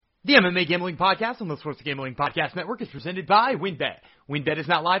The MMA Gambling Podcast on the Sports Gambling Podcast Network is presented by WynnBET. WynnBET is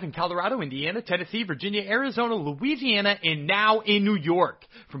now live in Colorado, Indiana, Tennessee, Virginia, Arizona, Louisiana, and now in New York.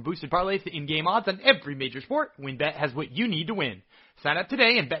 From boosted parlays to in-game odds on every major sport, WynnBET has what you need to win. Sign up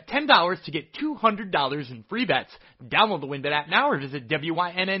today and bet $10 to get $200 in free bets. Download the WynnBET app now or visit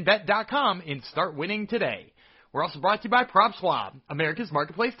WYNNBet.com and start winning today. We're also brought to you by PropSwap, America's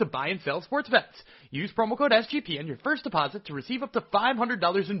marketplace to buy and sell sports bets. Use promo code SGP on your first deposit to receive up to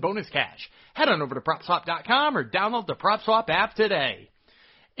 $500 in bonus cash. Head on over to PropSwap.com or download the PropSwap app today.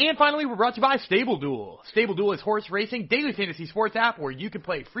 And finally, we're brought to you by Stable Duel. Stable Duel is horse racing daily fantasy sports app where you can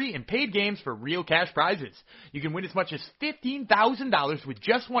play free and paid games for real cash prizes. You can win as much as $15,000 with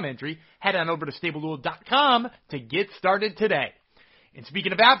just one entry. Head on over to StableDuel.com to get started today. And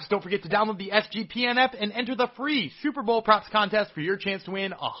speaking of apps, don't forget to download the SGPN app and enter the free Super Bowl props contest for your chance to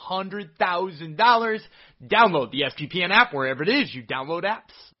win $100,000. Download the SGPN app wherever it is you download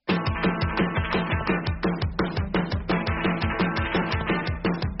apps.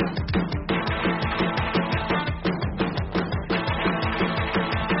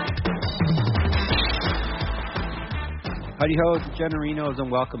 Howdy ho, it's Generinos, and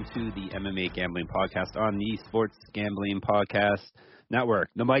welcome to the MMA Gambling Podcast on the Sports Gambling Podcast Network.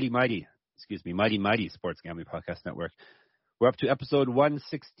 The mighty Sports Gambling Podcast Network. We're up to episode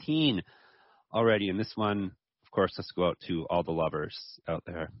 116 already, and this one, of course, let's go out to all the lovers out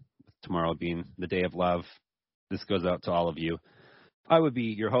there. Tomorrow being the day of love, this goes out to all of you. I would be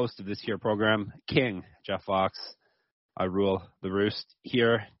your host of this here program, King Jeff Fox. I rule the roost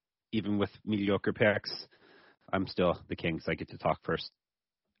here, even with mediocre picks. I'm still the king, so I get to talk first.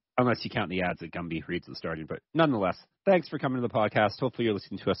 Unless you count the ads that Gumby reads at the starting. But nonetheless, thanks for coming to the podcast. Hopefully you're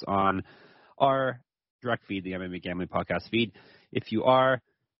listening to us on our direct feed, the MMA Gambling Podcast feed. If you are,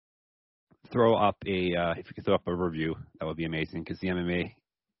 if you could throw up a review, that would be amazing, because the NBA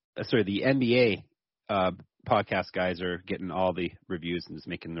podcast guys are getting all the reviews and just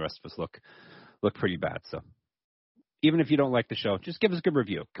making the rest of us look pretty bad. So even if you don't like the show, just give us a good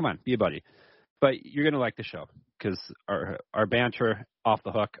review. Come on, be a buddy. But you're going to like the show because our banter off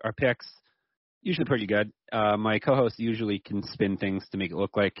the hook, our picks, usually pretty good. My co-host usually can spin things to make it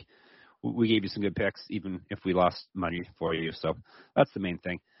look like we gave you some good picks, even if we lost money for you. So that's the main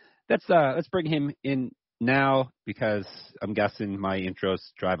thing. Let's bring him in now, because I'm guessing my intros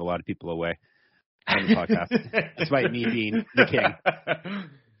drive a lot of people away on the podcast, despite me being the king.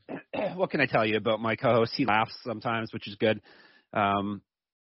 What can I tell you about my co-host? He laughs sometimes, which is good.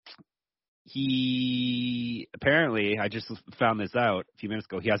 He apparently, I just found this out a few minutes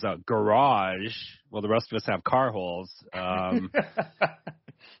ago, he has a garage. Well, the rest of us have car holes.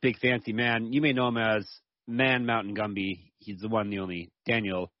 Big fancy man. You may know him as Man Mountain Gumby. He's the one, the only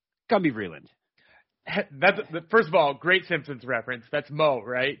Daniel Gumby Vreeland. First of all, great Simpsons reference. That's Mo,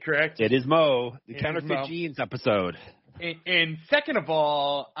 right? Correct? It is Mo, the Counterfeit Jeans episode. And second of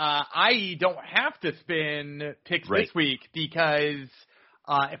all, I don't have to spin picks this week because...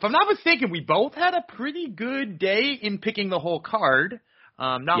 if I'm not mistaken, we both had a pretty good day in picking the whole card.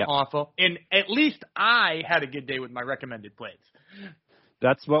 Not awful. And at least I had a good day with my recommended plays.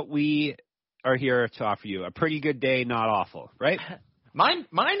 That's what we are here to offer you. A pretty good day, not awful, right? Mine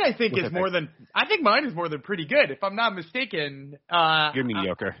I think mine is more than pretty good. If I'm not mistaken. You're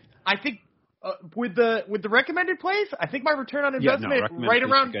mediocre. I think with the recommended plays, I think my return on investment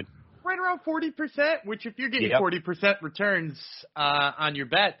right around 40%, which if you're getting 40% returns on your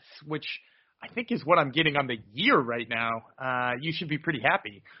bets, which I think is what I'm getting on the year right now, you should be pretty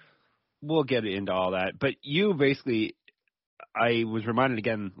happy. We'll get into all that. But you basically, I was reminded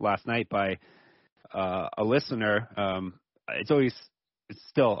again last night by a listener. It's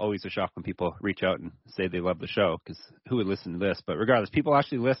still always a shock when people reach out and say they love the show, because who would listen to this? But regardless, people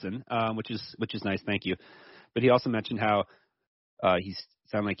actually listen, which is nice. Thank you. But he also mentioned how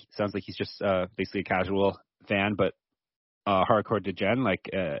sounds like he's just basically a casual fan, but hardcore degen, like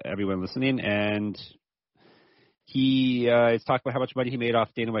everyone listening. And he is talking about how much money he made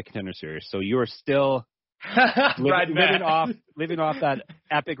off Dana White Contender Series. So you are still living off that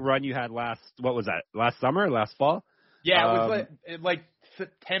epic run you had last summer, last fall? Yeah, it was like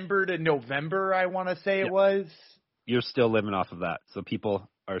September to November, I want to say it was. You're still living off of that. So people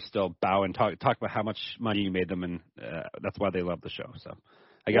are still bowing, talk about how much money you made them, and that's why they love the show. So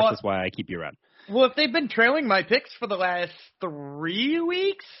I guess that's why I keep you around. Well, if they've been trailing my picks for the last 3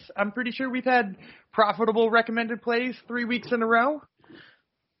 weeks, I'm pretty sure we've had profitable recommended plays 3 weeks in a row.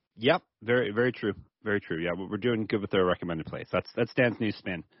 Yep, very, very true. Very true. Yeah, we're doing good with our recommended plays. That's Dan's new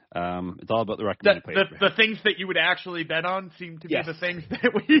spin. It's all about the recommended plays. The things that you would actually bet on seem to be the things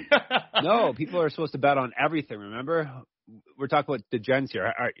that we... No, people are supposed to bet on everything, remember? we're talking about the gens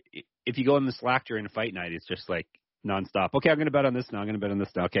here. If you go in the Slack during a fight night, it's just like nonstop. Okay, I'm going to bet on this now. I'm going to bet on this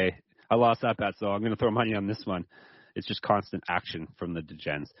now. Okay, I lost that bet, so I'm going to throw money on this one. It's just constant action from the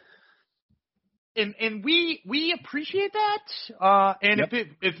degens. And we appreciate that. And Yep.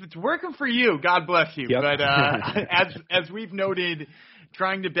 if it's working for you, God bless you. Yep. But as we've noted,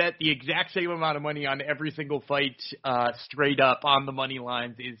 trying to bet the exact same amount of money on every single fight straight up on the money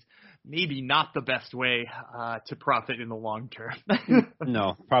lines is maybe not the best way to profit in the long term.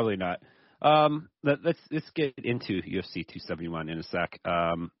 No, probably not. Let's get into UFC 271 in a sec.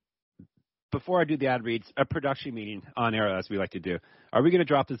 Before I do the ad reads, a production meeting on air, as we like to do. Are we going to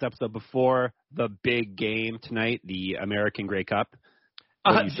drop this episode before the big game tonight, the American Grey Cup?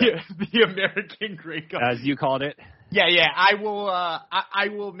 The American Grey Cup, as you called it. Yeah. I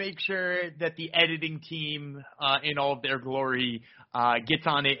will make sure that the editing team, in all of their glory, gets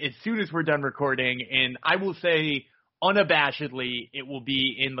on it as soon as we're done recording. And I will say, unabashedly, it will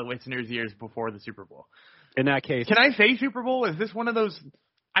be in the listeners' ears before the Super Bowl. In that case, can I say Super Bowl? Is this one of those?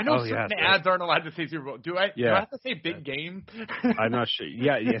 I know certain ads aren't allowed to say Super Bowl. Do I? Yeah. Do I have to say big game? I'm not sure.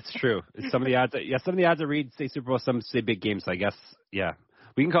 Yeah, it's true. Some of the ads I read say Super Bowl, some say big games. So I guess, yeah.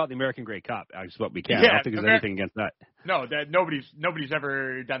 We can call it the American Grey Cup. That's what we can. I don't think there's anything against that. No, that nobody's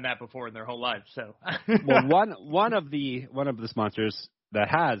ever done that before in their whole life. So, well, one of the sponsors that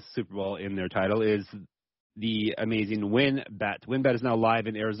has Super Bowl in their title is the amazing WinBet. WinBet is now live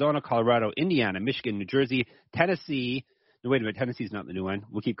in Arizona, Colorado, Indiana, Michigan, New Jersey, Tennessee. No, wait a minute. Tennessee's not the new one.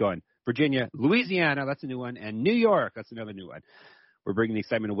 We'll keep going. Virginia, Louisiana, that's a new one, and New York, that's another new one. We're bringing the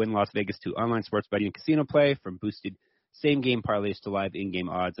excitement of Win Las Vegas to online sports betting and casino play, from boosted same-game parlays to live in-game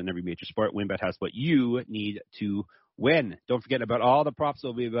odds on every major sport. WinBet has what you need to win. Don't forget about all the props that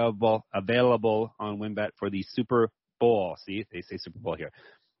will be available on WinBet for the Super Bowl. See, they say Super Bowl here.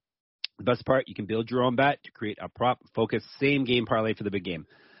 The best part, you can build your own bet to create a prop-focused same-game parlay for the big game.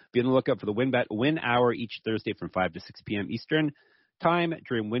 Be on the lookout for the WinBet Win Hour each Thursday from 5 to 6 p.m. Eastern Time.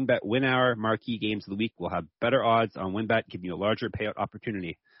 During WinBet Win Hour, marquee games of the week will have better odds on WinBet, giving you a larger payout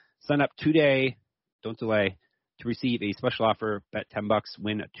opportunity. Sign up today, don't delay, to receive a special offer. Bet $10,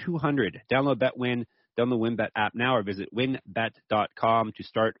 win $200. Download BetWin, download the WinBet app now, or visit winbet.com to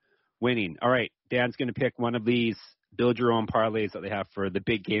start winning. All right, Dan's going to pick one of these build-your-own parlays that they have for the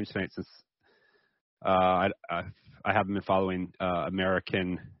big games tonight, since I haven't been following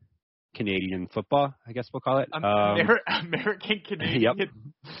American Canadian football, I guess we'll call it. American Canadian. Yep.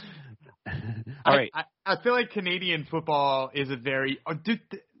 All right. I feel like Canadian football is a very.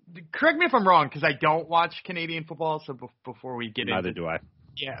 Correct me if I'm wrong, because I don't watch Canadian football. So before we get into, neither do I.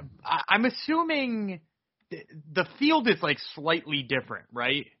 Yeah, I'm assuming the field is like slightly different,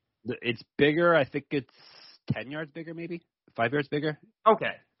 right? It's bigger. I think it's 10 yards bigger, maybe 5 yards bigger.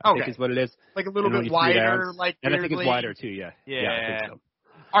 Okay. I think is what it is. Like a little bit wider, like. And I think it's wider too. Yeah. Yeah. I think so.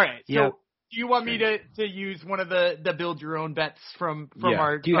 All right. Yeah. So, do you want me to use one of the build your own bets from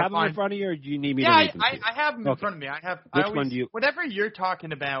our? Do you have them in front of you, or do you need me to read them? I have them in front of me. Which one do you? Whatever you're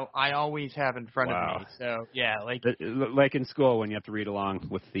talking about, I always have in front of me. So yeah, like in school when you have to read along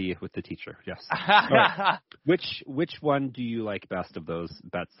with the teacher. Yes. Right. Which one do you like best of those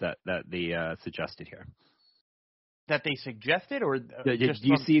bets that they suggested here? That they suggested, or do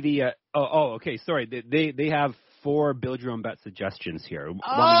you see the? Okay. Sorry, they have 4 build-your-own bet suggestions here.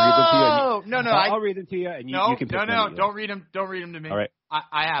 Oh, no, I'll read them to you, and you can pick one. No, don't read them. Don't read them to me. All right.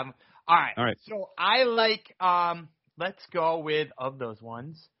 I have them. All right. So I like, let's go with, of those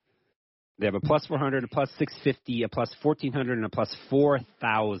ones. They have a plus 400, a plus 650, a plus 1,400, and a plus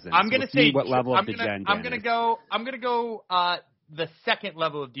 4,000. I'm going to say what level of degen. I'm going to go the second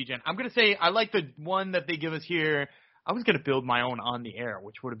level of degen. I'm going to say I like the one that they give us here. I was going to build my own on the air,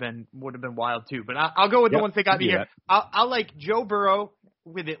 which would have been wild too. But I'll go with the ones they got me here. I'll like Joe Burrow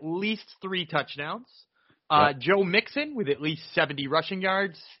with at least 3 touchdowns. Joe Mixon with at least 70 rushing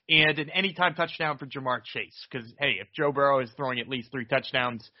yards, and an anytime touchdown for Jamar Chase. Because, hey, if Joe Burrow is throwing at least 3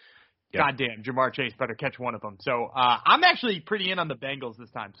 touchdowns, goddamn, Jamar Chase better catch one of them. So I'm actually pretty in on the Bengals this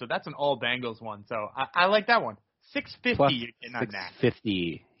time. So that's an all Bengals one. So I like that one. 650 plus on that.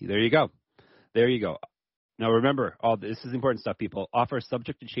 650. There you go. Now, remember, all this is important stuff, people. Offer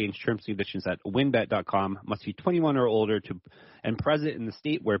subject to change, terms and conditions at winbet.com. Must be 21 or older and present in the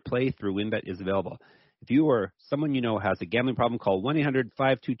state where play through WinBet is available. If you or someone you know has a gambling problem, call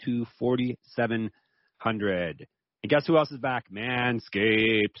 1-800-522-4700. And guess who else is back?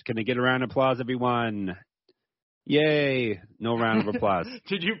 Manscaped. Can I get a round of applause, everyone? Yay. No round of applause.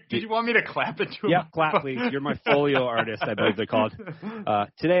 Did you want me to clap it to him? Yeah, clap, please. You're my folio artist, I believe they're called.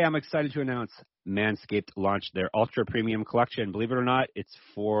 Today, I'm excited to announce Manscaped launched their Ultra Premium Collection. Believe it or not, it's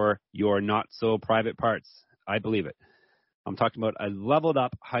for your not-so-private parts. I believe it. I'm talking about a leveled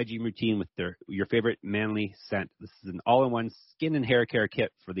up hygiene routine with your favorite manly scent. This is an all-in-one skin and hair care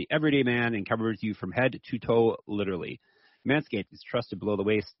kit for the everyday man and covers you from head to toe, literally. Manscaped is trusted below the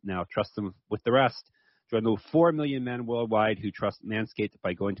waist. Now trust them with the rest. Join the 4 million men worldwide who trust Manscaped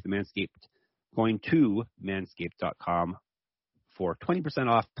by going to manscaped.com for 20%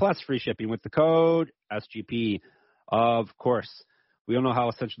 off plus free shipping with the code SGP. Of course, we all know how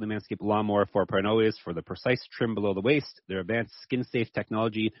essential the Manscaped Lawnmower 4.0 is for the precise trim below the waist. Their advanced skin-safe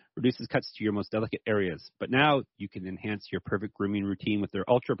technology reduces cuts to your most delicate areas. But now you can enhance your perfect grooming routine with their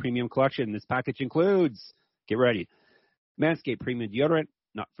ultra-premium collection. This package includes, get ready, Manscaped Premium Deodorant,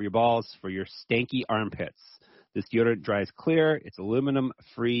 not for your balls, for your stanky armpits. This deodorant dries clear, it's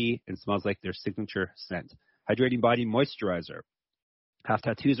aluminum-free, and smells like their signature scent. Hydrating Body Moisturizer. Have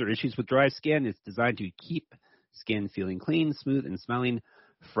tattoos or issues with dry skin? It's designed to keep skin feeling clean, smooth, and smelling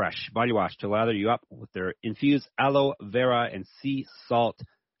fresh. Body wash to lather you up with their infused aloe vera and sea salt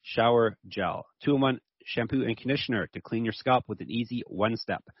shower gel. 2-in-1 shampoo and conditioner to clean your scalp with an easy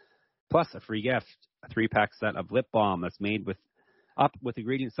one-step. Plus a free gift, a 3-pack set of lip balm that's made with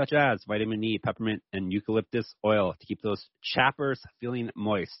ingredients such as vitamin E, peppermint, and eucalyptus oil to keep those chappers feeling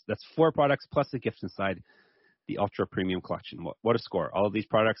moist. That's 4 products plus a gift inside the Ultra Premium Collection. What a score. All of these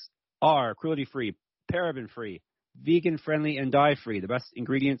products are cruelty-free, paraben-free, vegan-friendly, and dye-free. The best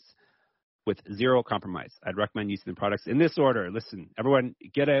ingredients with zero compromise. I'd recommend using the products in this order. Listen, everyone,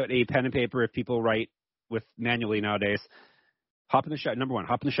 get out a pen and paper if people write with manually nowadays. Hop in the shower. Number 1,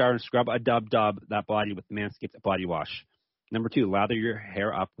 hop in the shower and scrub a dub that body with the Manscaped body wash. Number 2, lather your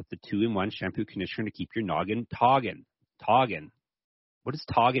hair up with the 2-in-1 shampoo conditioner to keep your noggin toggin. Toggin. What does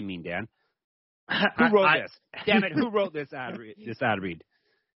toggin mean, Dan? Who wrote this? Damn it, who wrote this ad read?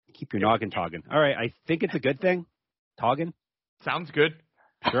 Keep your noggin toggin. All right, I think it's a good thing. Toggin? Sounds good.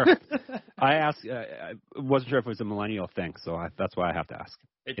 Sure. I asked, I wasn't sure if it was a millennial thing, so that's why I have to ask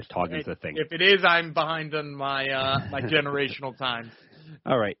if toggin's a thing. If it is, I'm behind on my my generational time.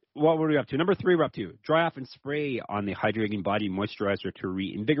 All right, what were we up to? Number 3, we're up to dry off and spray on the Hydrating Body Moisturizer to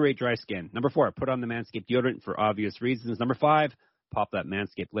reinvigorate dry skin. Number 4, put on the Manscaped deodorant for obvious reasons. Number 5, pop that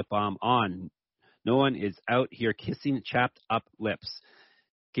Manscaped lip balm on. No one is out here kissing chapped up lips.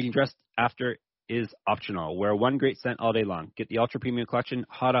 Getting dressed after is optional. Wear one great scent all day long. Get the Ultra Premium Collection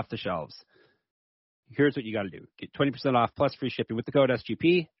hot off the shelves. Here's what you got to do. Get 20% off plus free shipping with the code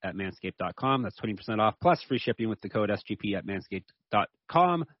SGP at manscaped.com. That's 20% off plus free shipping with the code SGP at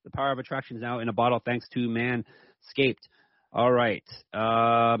manscaped.com. The power of attraction is now in a bottle thanks to Manscaped. All right.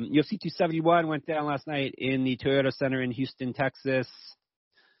 UFC 271 went down last night in the Toyota Center in Houston, Texas.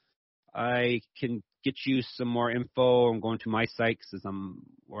 I can get you some more info. I'm going to my site because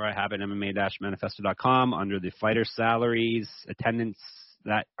where I have it, MMA-manifesto.com, under the fighter salaries, attendance,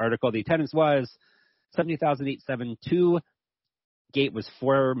 that article. The attendance was 70,872. Gate was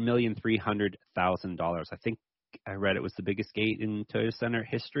 $4,300,000. I think I read it was the biggest gate in Toyota Center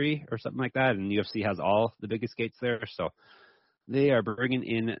history or something like that, and the UFC has all the biggest gates there. So they are bringing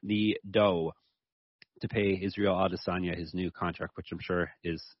in the dough to pay Israel Adesanya his new contract, which I'm sure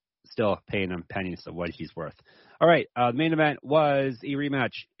is still paying him pennies of what he's worth. All right, the main event was a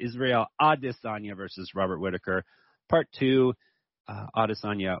rematch, Israel Adesanya versus Robert Whittaker. Part 2,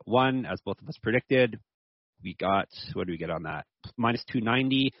 Adesanya won, as both of us predicted. We got, what do we get on that? Minus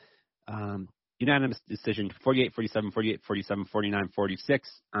 290. Unanimous decision, 48-47, 48-47, 49-46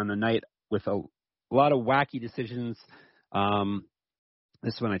 on the night with a lot of wacky decisions.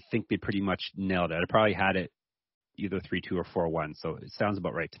 This one, I think they pretty much nailed it. I probably had it either 3-2 or 4-1, so it sounds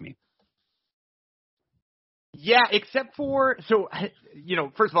about right to me. Yeah, except for,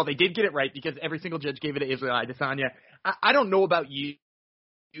 first of all, they did get it right because every single judge gave it to Israel Adesanya. I don't know about you,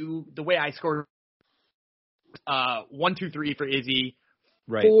 the way I scored 1, 2, 3 for Izzy,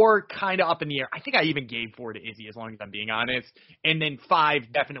 right. 4 kind of up in the air. I think I even gave 4 to Izzy, as long as I'm being honest, and then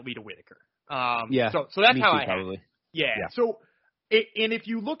 5 definitely to Whittaker. Yeah. So that's how I probably. had it. Yeah. So, and if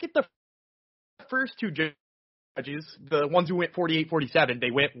you look at the first 2 judges, the ones who went 48-47,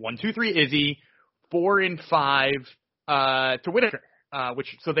 they went 1, 2, 3 Izzy, 4 and 5 to Whittaker,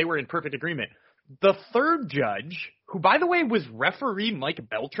 so they were in perfect agreement. The third judge, who by the way was referee Mike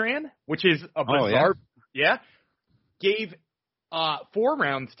Beltran, which is a bizarre, gave 4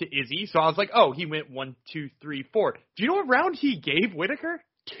 rounds to Izzy. So I was like, oh, he went 1, 2, 3, 4. Do you know what round he gave Whittaker?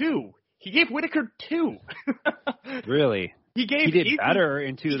 2. He gave Whittaker 2. Really? He did Izzy better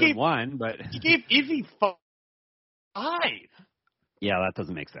in 2 than 1, but he gave Izzy 5. Yeah, that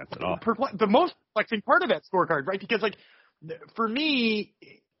doesn't make sense at all. The most perplexing part of that scorecard, right? Because, for me,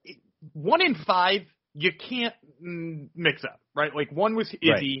 1 and 5, you can't mix up, right? 1 was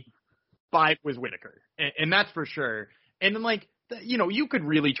Izzy, 5 was Whittaker, and that's for sure. And then, like, you could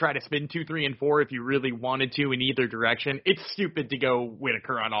really try to spin 2, 3, and 4 if you really wanted to in either direction. It's stupid to go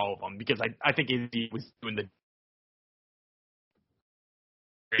Whitaker on all of them because I think Izzy was doing the.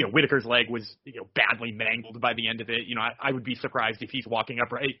 Whitaker's leg was, badly mangled by the end of it. I would be surprised if he's walking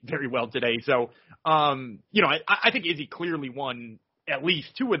upright very well today. So, I think Izzy clearly won at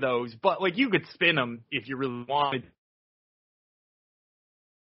least 2 of those, but like you could spin them if you really wanted.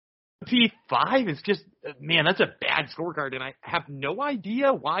 P5 is just, man, that's a bad scorecard, and I have no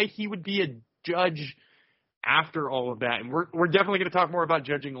idea why he would be a judge after all of that. And we're definitely going to talk more about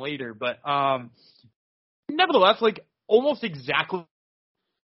judging later, but nevertheless, like almost exactly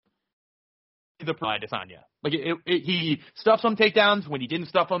the Adesanya. Like he stuffed some takedowns. When he didn't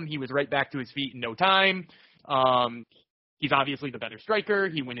stuff them, he was right back to his feet in no time. He's obviously the better striker.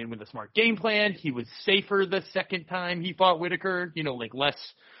 He went in with a smart game plan. He was safer the second time he fought Whitaker.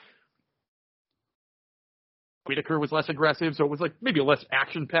 Whitaker was less aggressive, so it was like maybe a less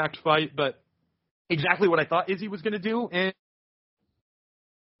action-packed fight, but exactly what I thought Izzy was going to do. And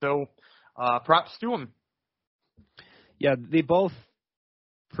so props to him. Yeah, they both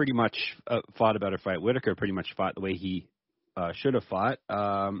pretty much fought a better fight. Whitaker pretty much fought the way he should have fought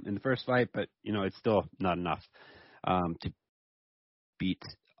in the first fight, but, it's still not enough to beat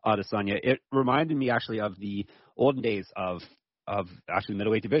Adesanya. It reminded me actually of the olden days of actually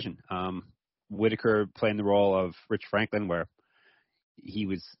middleweight division. Whitaker playing the role of Rich Franklin, where he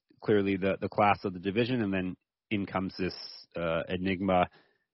was clearly the class of the division, and then in comes this enigma,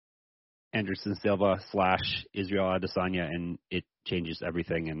 Anderson Silva / Israel Adesanya, and it changes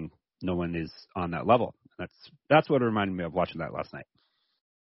everything, and no one is on that level. That's what it reminded me of watching that last night.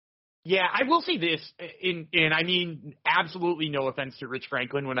 Yeah, I will say this, and I mean absolutely no offense to Rich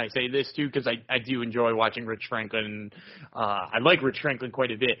Franklin when I say this too, because I do enjoy watching Rich Franklin. I like Rich Franklin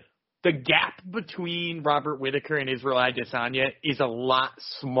quite a bit. The gap between Robert Whitaker and Israel Adesanya is a lot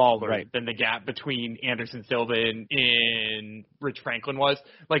smaller than the gap between Anderson Silva and Rich Franklin was.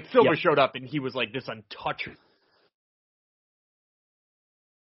 Like, Silva showed up and he was like this untouchable,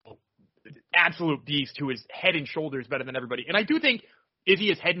 absolute beast who is head and shoulders better than everybody. And I do think Izzy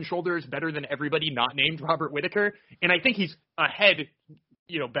is head and shoulders better than everybody not named Robert Whitaker. And I think he's ahead,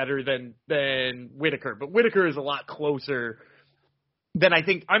 better than Whitaker. But Whitaker is a lot closer than I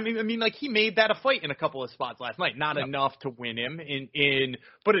think. I mean, like he made that a fight in a couple of spots last night. Not enough to win him,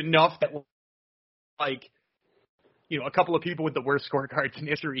 but enough that like a couple of people with the worst scorecards in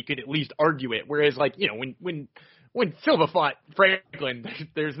history could at least argue it. Whereas like when Silva fought Franklin,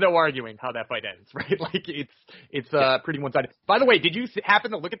 there's no arguing how that fight ends, right? Like it's pretty one-sided. By the way, did you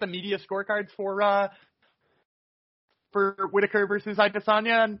happen to look at the media scorecards for Whitaker versus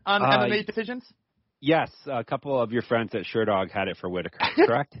Adesanya on MMA decisions? Yes, a couple of your friends at SureDog had it for Whitaker,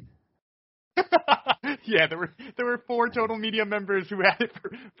 correct? Yeah, there were 4 total media members who had it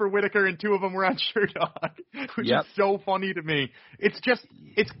for Whitaker, and 2 of them were on SureDog, which is so funny to me. It's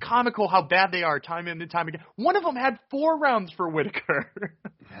comical how bad they are time in and time again. One of them had 4 rounds for Whitaker.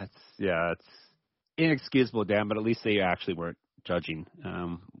 It's inexcusable, Dan, but at least they actually weren't judging.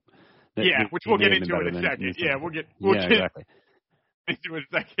 Which we'll get into in a second. Yeah, we'll get exactly. into in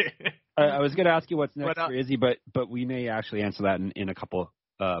a second. I was going to ask you what's next for Izzy, but we may actually answer that in a couple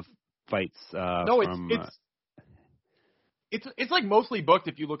of fights. It's like mostly booked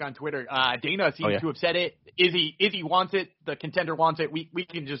if you look on Twitter. Dana seems to have said it. Izzy wants it. The contender wants it. We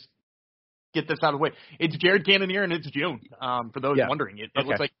can just get this out of the way. It's Jared Cannonier and it's June. For those wondering, it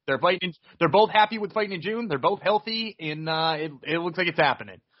looks like they're fighting. They're both happy with fighting in June. They're both healthy, and it looks like it's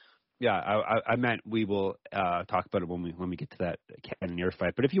happening. Yeah, I meant we will talk about it when we get to that Cannonier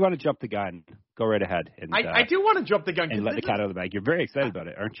fight. But if you want to jump the gun, go right ahead. And I do want to jump the gun and let the cat out of the bag. You're very excited about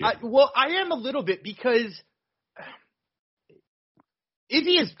it, aren't you? I am a little bit because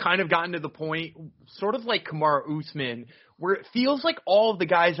Izzy has kind of gotten to the point, sort of like Kamaru Usman, where it feels like all of the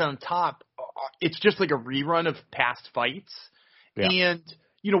guys on top, it's just like a rerun of past fights. Yeah. And,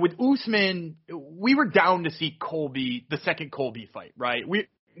 with Usman, we were down to see Colby, the second Colby fight, right?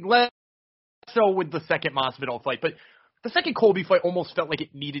 Less so with the second Masvidal fight, but the second Colby fight almost felt like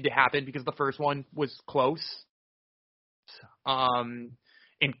it needed to happen because the first one was close.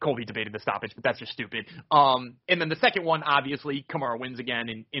 And Colby debated the stoppage, but that's just stupid. And then the second one, obviously, Kamaru wins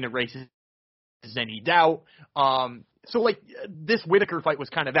again and erases any doubt. So like this Whitaker fight was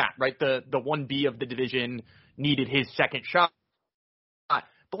kind of that, right? The 1B of the division needed his second shot, but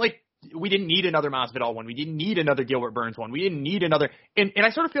like, we didn't need another Masvidal one. We didn't need another Gilbert Burns one. We didn't need another. And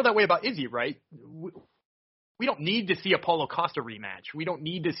I sort of feel that way about Izzy, right? We don't need to see a Paulo Costa rematch. We don't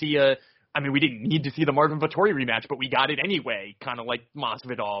need to see a I mean, we didn't need to see the Marvin Vettori rematch, but we got it anyway, kind of like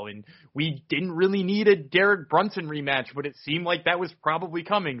Masvidal. And we didn't really need a Derek Brunson rematch, but it seemed like that was probably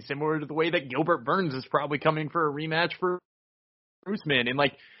coming, similar to the way that Gilbert Burns is probably coming for a rematch for Usman. And,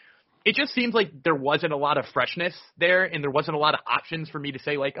 like, it just seems like there wasn't a lot of freshness there, and there wasn't a lot of options for me to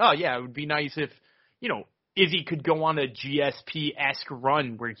say, like, oh, yeah, it would be nice if, you know, Izzy could go on a GSP-esque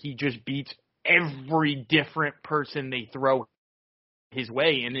run where he just beats every different person they throw his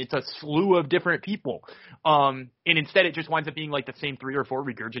way, and it's a slew of different people. And instead it just winds up being like the same 3 or 4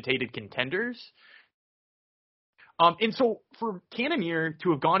 regurgitated contenders. And so for Cannonier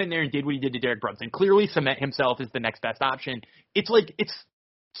to have gone in there and did what he did to Derek Brunson, clearly cement himself as the next best option, it's like, it's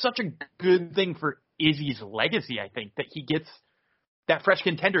such a good thing for Izzy's legacy, I think, that he gets that fresh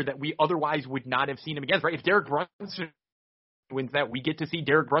contender that we otherwise would not have seen him against, right? If Derek Brunson wins that, we get to see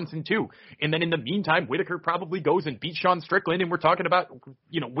Derek Brunson too. And then in the meantime, Whitaker probably goes and beats Sean Strickland, and we're talking about,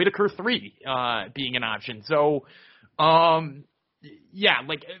 you know, Whitaker 3 being an option. So, yeah,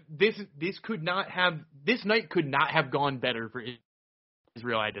 like this night could not have gone better for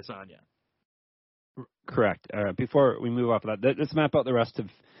Israel Adesanya. Correct. Before we move off of that, let's map out the rest of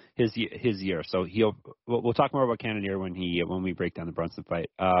his year. So we'll talk more about Cannonier when we break down the Brunson fight.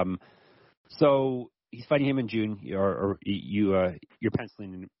 So he's fighting him in June, or you're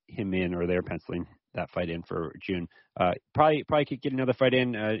penciling him in, or they're penciling that fight in for June. Probably could get another fight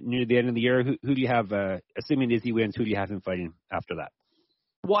in near the end of the year. Who do you have? Assuming Izzy wins, who do you have him fighting after that?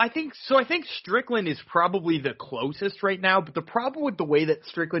 Well, I think Strickland is probably the closest right now, but the problem with the way that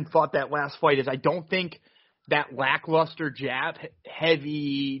Strickland fought that last fight is I don't think that lackluster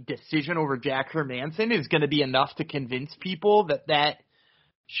jab-heavy decision over Jack Hermanson is going to be enough to convince people that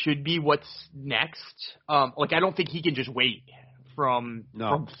should be what's next. Like, I don't think he can just wait from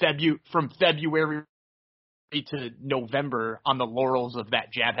February to November on the laurels of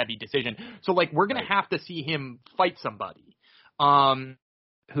that jab-heavy decision. So, like, we're going to have to see him fight somebody.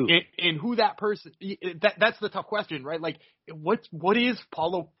 Who? And who that person, that's the tough question, right? Like, what is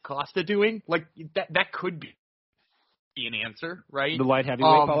Paulo Costa doing? Like, that could be an answer, right? The light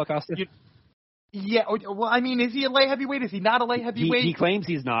heavyweight Paulo Costa? Yeah, well, I mean, is he a light heavyweight? Is he not a light heavyweight? He claims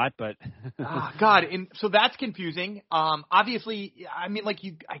he's not, but... God, and so that's confusing. Obviously, I mean, like,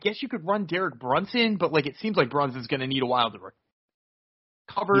 I guess you could run Derek Brunson, but, like, it seems like Brunson's going to need a while to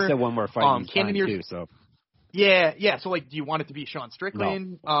recover. He said one more fight too, so... Yeah. So, like, do you want it to be Sean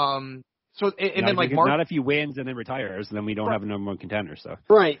Strickland? No. Not if he wins and then retires, then we don't have a number one contender. So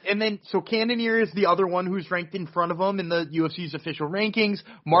right, and then so Cannonier is the other one who's ranked in front of him in the UFC's official rankings.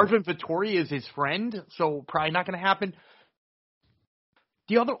 Marvin Vettori is his friend, so probably not going to happen.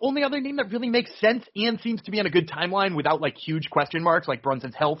 The only other name that really makes sense and seems to be on a good timeline without like huge question marks, like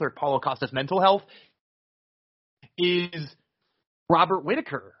Brunson's health or Paulo Costa's mental health, is Robert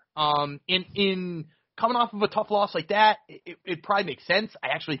Whitaker. In coming off of a tough loss like that, it probably makes sense. I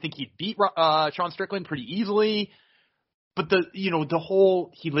actually think he'd beat Sean Strickland pretty easily. But the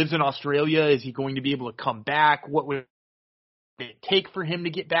whole, he lives in Australia, is he going to be able to come back? What would it take for him to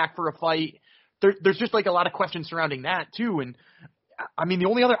get back for a fight? There's just like a lot of questions surrounding that too. And I mean, the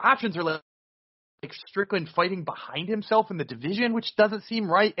only other options are like Strickland fighting behind himself in the division, which doesn't seem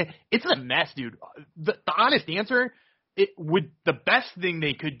right. It's a mess, dude. The honest answer, the best thing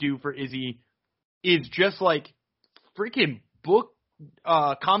they could do for Izzy is just like freaking book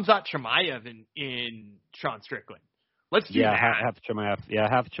Khamzat Chimaev in Sean Strickland. Let's do that. Have Chimaev. Yeah,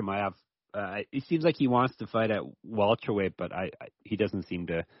 have Chimaev. It seems like he wants to fight at welterweight, but he doesn't seem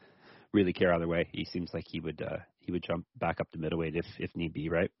to really care either way. He seems like he would jump back up to middleweight if need be,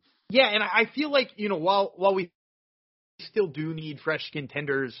 right? Yeah, and I feel like, while we still do need fresh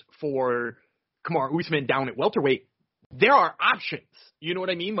contenders for Kamaru Usman down at welterweight, there are options. You know what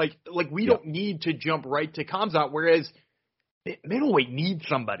I mean? Like we don't need to jump right to Khamzat, whereas middleweight needs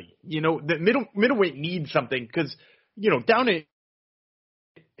somebody. The middleweight needs something because, down at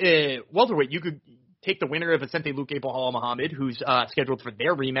welterweight, you could take the winner of Vicente Luque Bahal Muhammad, who's scheduled for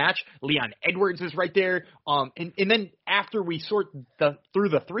their rematch. Leon Edwards is right there. And then after we sort through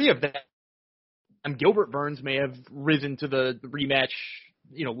the three of them, Gilbert Burns may have risen to the rematch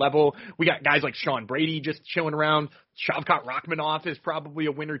level. We got guys like Sean Brady just chilling around. Shavkat Rakhmonov is probably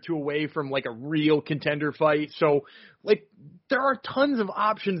a win or two away from like a real contender fight. So like there are tons of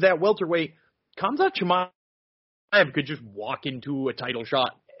options at welterweight. Khamzat Chimaev could just walk into a title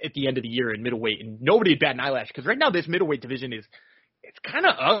shot at the end of the year in middleweight and nobody would bat an eyelash because right now this middleweight division it's kind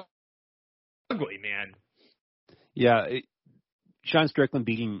of ugly, man. Yeah, Sean Strickland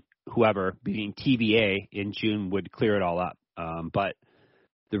beating TBA in June would clear it all up. But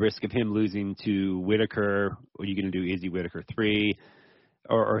the risk of him losing to Whitaker, what are you going to do, Izzy Whitaker 3?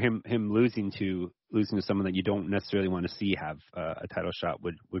 or him losing to someone that you don't necessarily want to see have a title shot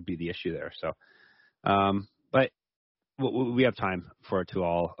would be the issue there. So, but we have time for it to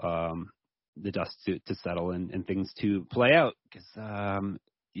all the dust to settle and things to play out, because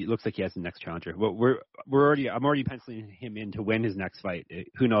it looks like he has the next challenger. Well, I'm already penciling him in to win his next fight.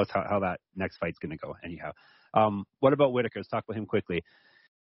 Who knows how that next fight's going to go anyhow. What about Whitaker? Let's talk about him quickly.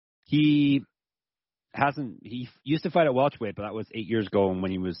 He used to fight at welterweight, but that was 8 years ago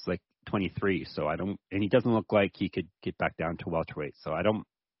when he was like 23. So and he doesn't look like he could get back down to welterweight. So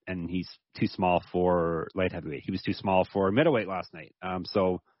and he's too small for light heavyweight. He was too small for middleweight last night.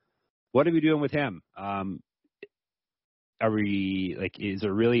 So what are we doing with him? Is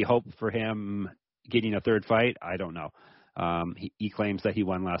there really hope for him getting a third fight? I don't know. He claims that he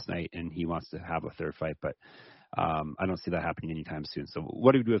won last night and he wants to have a third fight, but I don't see that happening anytime soon. So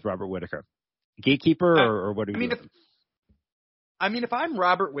what do we do with Robert Whitaker? Gatekeeper, or what do we do? If I'm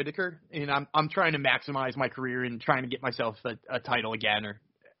Robert Whitaker and I'm trying to maximize my career and trying to get myself a title again, or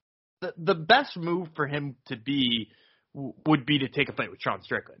the best move for him would be to take a fight with Sean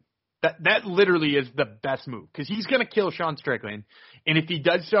Strickland. That literally is the best move, because he's going to kill Sean Strickland, and if he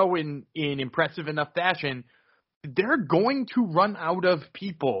does so in impressive enough fashion, they're going to run out of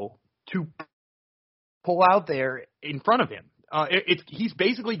people to pull out there in front of him. He's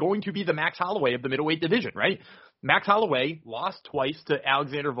basically going to be the Max Holloway of the middleweight division, right? Max Holloway lost twice to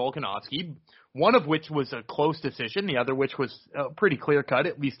Alexander Volkanovski, one of which was a close decision, the other which was pretty clear cut,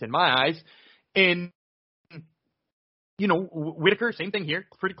 at least in my eyes. And Whitaker, same thing here.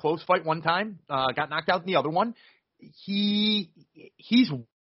 Pretty close fight one time. Got knocked out in the other one. He's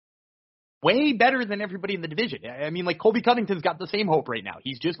way better than everybody in the division. Colby Covington's got the same hope right now.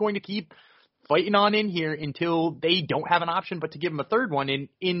 He's just going to keep fighting on in here until they don't have an option but to give him a third one.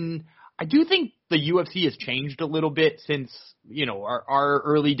 I do think the UFC has changed a little bit since, our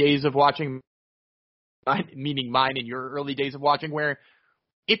early days of watching, meaning mine and your early days of watching, where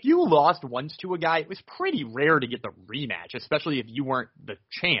if you lost once to a guy, it was pretty rare to get the rematch, especially if you weren't the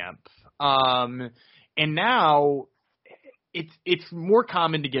champ. And now it's more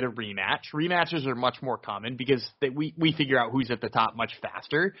common to get a rematch. Rematches are much more common because we figure out who's at the top much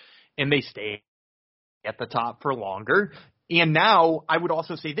faster, and they stay at the top for longer. And now I would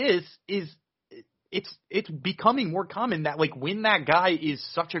also say this is it's becoming more common that when that guy is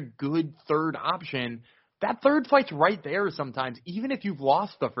such a good third option, that third fight's right there sometimes, even if you've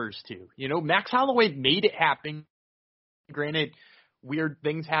lost the first two. Max Holloway made it happen. Granted, weird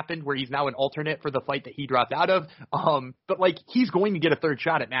things happened where he's now an alternate for the fight that he dropped out of. But he's going to get a third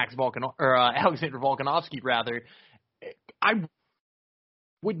shot at Alexander Volkanovski rather. I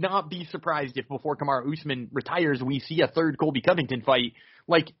would not be surprised if before Kamaru Usman retires, we see a third Colby Covington fight.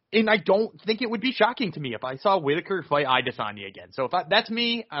 And I don't think it would be shocking to me if I saw Whitaker fight Adesanya again. So if that's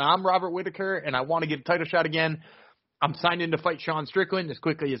me, and I'm Robert Whitaker, and I want to get a title shot again, I'm signed in to fight Sean Strickland as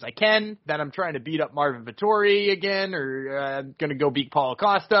quickly as I can. Then I'm trying to beat up Marvin Vettori again, or I'm going to go beat Paulo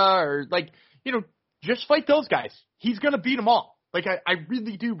Costa, or just fight those guys. He's going to beat them all. I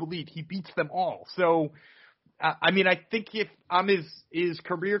really do believe he beats them all. So, I think if I'm his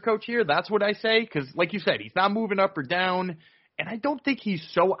career coach here, that's what I say. Because like you said, he's not moving up or down. And I don't think he's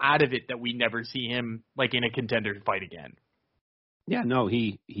so out of it that we never see him in a contender fight again. Yeah, no,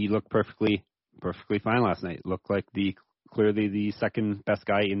 he looked perfectly fine last night. Looked like clearly the second best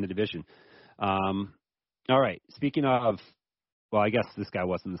guy in the division. All right. Speaking of, well, I guess this guy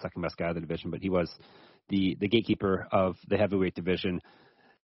wasn't the second best guy of the division, but he was the gatekeeper of the heavyweight division.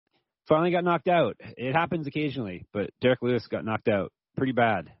 Finally got knocked out. It happens occasionally, but Derek Lewis got knocked out pretty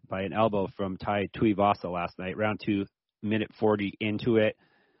bad by an elbow from Tai Tuivasa last night, round 2, minute 40 into it.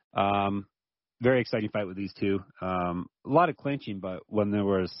 Very exciting fight with these two. A lot of clinching, but when there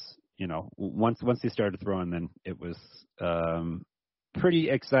was, once they started throwing, then it was pretty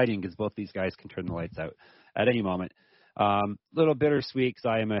exciting because both these guys can turn the lights out at any moment. Little bittersweet because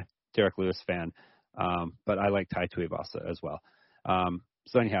I am a Derek Lewis fan, but I like Tai Tuivasa as well.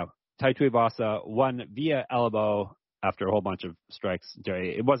 So anyhow, Tai Tuivasa won via elbow after a whole bunch of strikes.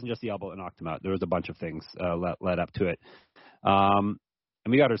 It wasn't just the elbow that knocked him out. There was a bunch of things led up to it. And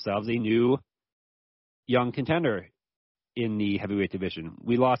we got ourselves a new young contender in the heavyweight division.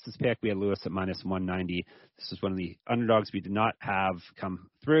 We lost this pick. We had Lewis at minus 190. This is one of the underdogs we did not have come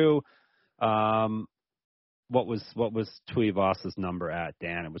through. What was Tuivasa's number at,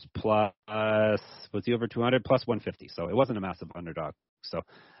 Dan? It was was he over 200? Plus 150. So it wasn't a massive underdog. So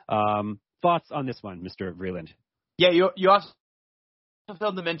thoughts on this one, Mr. Vreeland? Yeah, you also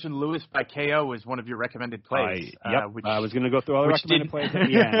failed to mention Lewis by KO was one of your recommended plays. I was going to go through all the recommended plays at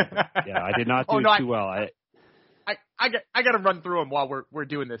the end. Yeah, I did not do too well. I got to run through them while we're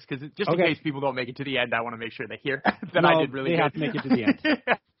doing this because just in case people don't make it to the end, I want to make sure they hear that I did really good. They have to make it to the end.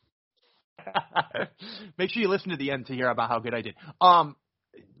 Make sure you listen to the end to hear about how good I did.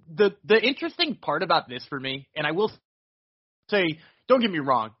 The interesting part about this for me, and I will say, don't get me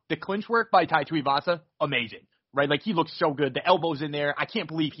wrong, the clinch work by Tai Tuivasa, amazing, right? Like, he looks so good. The elbow's in there. I can't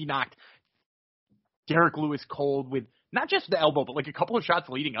believe he knocked Derek Lewis cold with not just the elbow, but like a couple of shots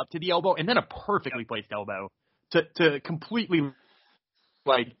leading up to the elbow, and then a perfectly placed elbow to completely,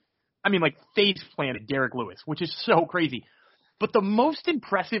 face planted Derek Lewis, which is so crazy. But the most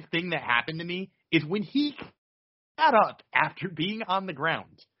impressive thing that happened to me is when he got up after being on the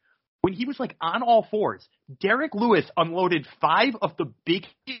ground. When he was like on all fours, Derek Lewis unloaded 5 of the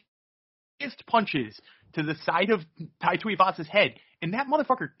biggest punches to the side of Tai Tuivasa's head, and that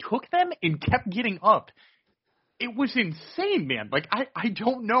motherfucker took them and kept getting up. It was insane, man. Like, I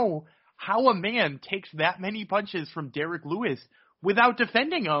don't know how a man takes that many punches from Derek Lewis without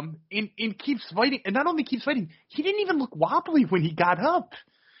defending him and keeps fighting. And not only keeps fighting, he didn't even look wobbly when he got up.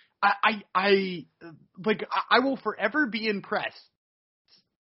 I will forever be impressed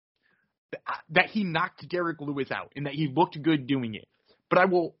that he knocked Derek Lewis out and that he looked good doing it. But I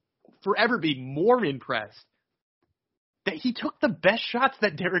will forever be more impressed that he took the best shots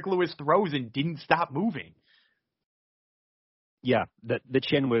that Derek Lewis throws and didn't stop moving. Yeah, the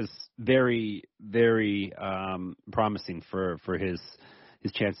chin was very, very promising for his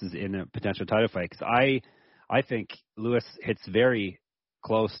chances in a potential title fight. Because I think Lewis hits very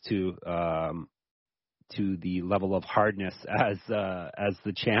close to the level of hardness as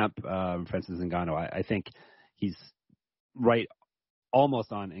the champ, Francis Ngannou. I think he's right,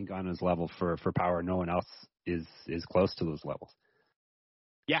 almost on Ngannou's level for power. No one else is close to those levels.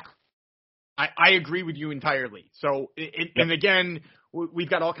 Yeah. I agree with you entirely. So, and again, we've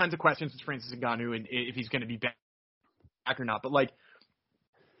got all kinds of questions with Francis Ngannou and if he's going to be back or not. But, like,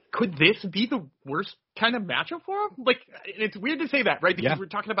 could this be the worst kind of matchup for him? Like, it's weird to say that, right? Because we're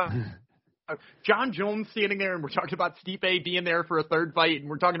talking about John Jones standing there, and we're talking about Stipe being there for a third fight,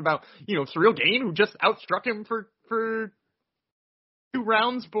 and we're talking about, Cyril Gane, who just outstruck him for 2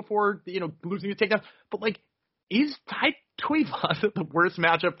 rounds before, losing his takedown. But, like, is Tai Tuivasa the worst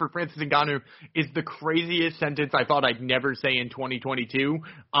matchup for Francis Ngannou is the craziest sentence I thought I'd never say in 2022.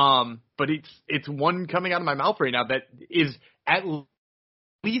 But it's one coming out of my mouth right now that is at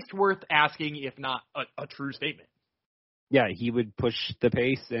least worth asking, if not a true statement. Yeah, he would push the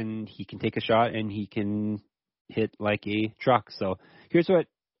pace, and he can take a shot, and he can hit like a truck. So here's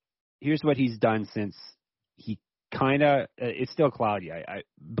what he's done since he kind of it's still cloudy. I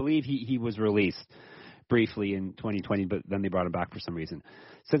believe he was released briefly in 2020, but then they brought him back for some reason.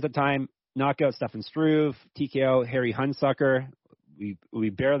 Since the time, knockout Stefan Struve, TKO Harry Hunsucker. We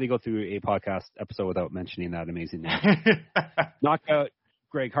barely go through a podcast episode without mentioning that amazing name. Knockout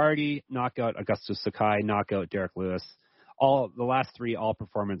Greg Hardy, knockout Augustus Sakai, knockout Derek Lewis. All the last 3 all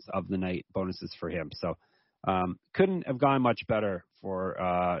performance of the night bonuses for him. So couldn't have gone much better for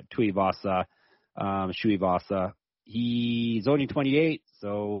Tuivasa, Shuivasa. He's only 28,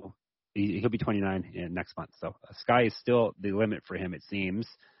 so he'll be 29 next month. So sky is still the limit for him, it seems.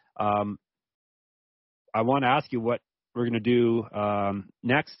 I want to ask you what we're going to do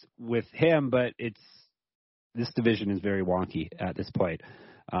next with him, but this division is very wonky at this point.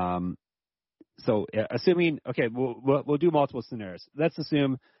 So assuming, okay, we'll do multiple scenarios. Let's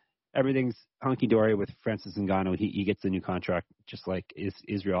assume everything's hunky-dory with Francis Ngannou. He gets a new contract, just like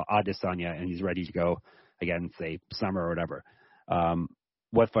Israel Adesanya, and he's ready to go again, say summer or whatever.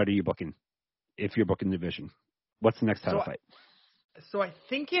 What fight are you booking if you're booking the division? What's the next title fight? So I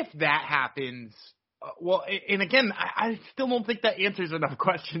think if that happens, and again, I still don't think that answers enough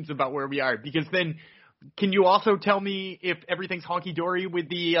questions about where we are, because then can you also tell me if everything's honky-dory with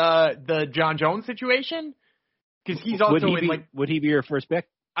the John Jones situation? Because he's also would he be your first pick?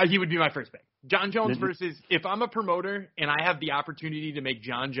 He would be my first pick. John Jones versus, if I'm a promoter and I have the opportunity to make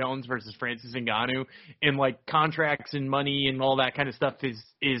John Jones versus Francis Ngannou, and like contracts and money and all that kind of stuff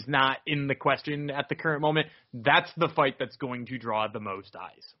is not in the question at the current moment, that's the fight that's going to draw the most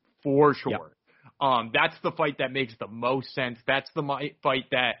eyes, for sure. Yep. That's the fight that makes the most sense. That's the fight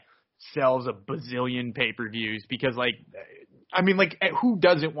that sells a bazillion pay-per-views, because who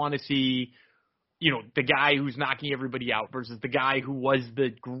doesn't want to see, the guy who's knocking everybody out versus the guy who was the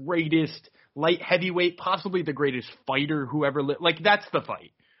greatest light heavyweight, possibly the greatest fighter who ever lived. Like, that's the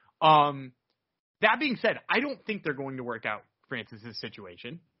fight. That being said, I don't think they're going to work out Francis's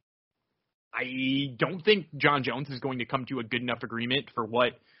situation. I don't think John Jones is going to come to a good enough agreement for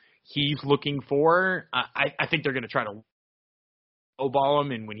what he's looking for. I think they're going to try to lowball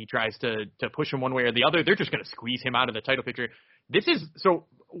him, and when he tries to push him one way or the other, they're just going to squeeze him out of the title picture. So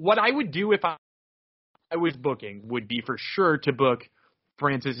what I would do if I was booking would be for sure to book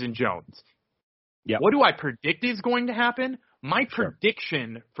Francis and Jones. Yeah. What do I predict is going to happen? My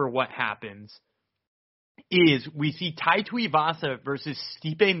prediction for what happens is we see Tai Tuivasa versus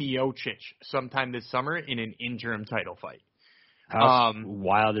Stipe Miocic sometime this summer in an interim title fight. How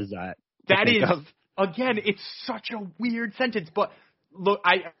wild is that? That is, again, it's such a weird sentence, but look,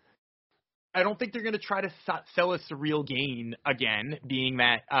 I don't think they're going to try to sell a surreal gain again, being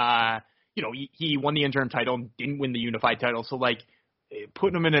that, he won the interim title and didn't win the unified title. So, like,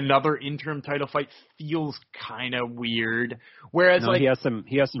 putting him in another interim title fight feels kind of weird. Whereas, he has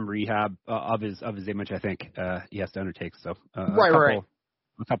some rehab of his image. I think he has to undertake. So,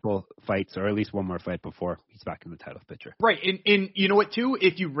 a couple fights, or at least one more fight before he's back in the title picture. Right, and you know what, too?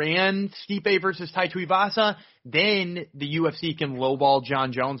 If you ran Stipe versus Tai Tuivasa, then the UFC can lowball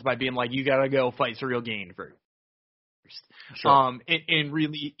John Jones by being like, you got to go fight Surreal Gain first. Sure. And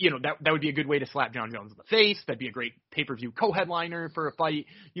really, that would be a good way to slap John Jones in the face. That'd be a great pay-per-view co-headliner for a fight.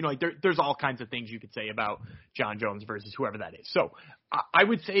 There's all kinds of things you could say about John Jones versus whoever that is. So I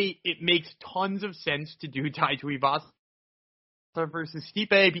would say it makes tons of sense to do Tai Tuivasa versus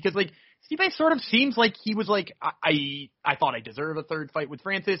Stipe, because like Stipe sort of seems like he was like, I thought I deserve a third fight with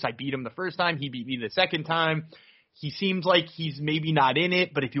Francis. I beat him the first time. He beat me the second time. He seems like he's maybe not in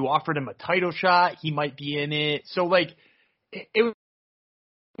it, but if you offered him a title shot, he might be in it. So like it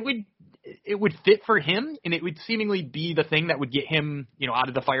would fit for him, and it would seemingly be the thing that would get him, out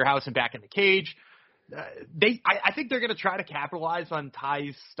of the firehouse and back in the cage. I think they're going to try to capitalize on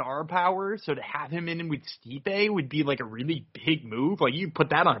Ty's star power, so to have him in with Stipe would be like a really big move. Like, you put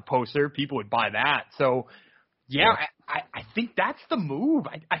that on a poster, people would buy that. So, yeah. I think that's the move.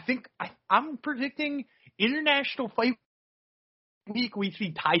 I'm predicting International Fight Week we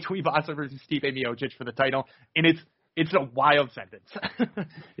see Tai Tuivasa versus Stipe Miocic for the title, and it's a wild sentence.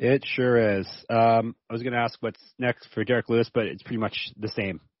 It sure is. I was going to ask what's next for Derek Lewis, but it's pretty much the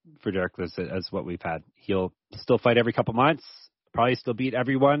same for Derek Lewis as what we've had. He'll still fight every couple months, probably still beat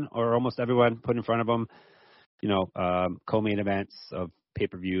everyone or almost everyone put in front of him, co-main events of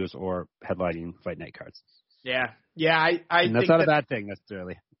pay-per-views or headlining fight night cards. Yeah. I and that's think not a bad thing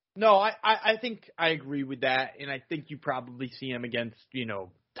necessarily. No, I think I agree with that, and I think you probably see him against,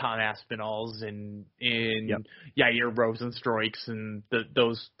 Tom Aspinalls and Yair Rozenstruiks and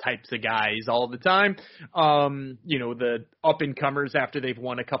those types of guys all the time. The up and comers after they've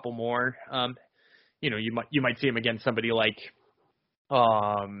won a couple more. You might see him against somebody like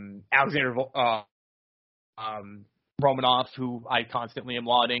Alexander Romanov, who I constantly am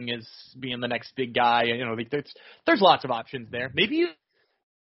lauding as being the next big guy. There's lots of options there. Maybe you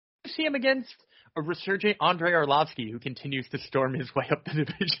see him against a resurgent Andrei Arlovsky, who continues to storm his way up the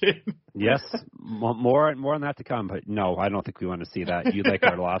division. Yes, more on that to come. But no, I don't think we want to see that. You like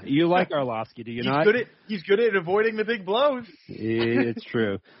Arlovsky? You like Arlovsky? Do you not? He's good at avoiding the big blows. It's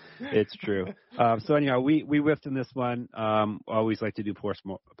true. It's true. So anyhow, we whiffed in this one. Always like to do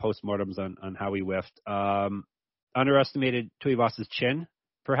postmortems on how we whiffed. Underestimated Tuivasa's chin,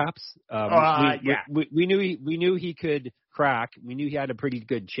 perhaps. We knew he could crack. We knew he had a pretty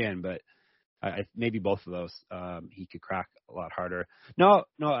good chin, but maybe both of those he could crack a lot harder. No,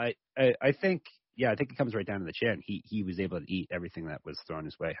 I think it comes right down to the chin. He was able to eat everything that was thrown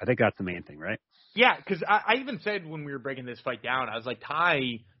his way. I think that's the main thing, right? Yeah, because I even said when we were breaking this fight down, I was like,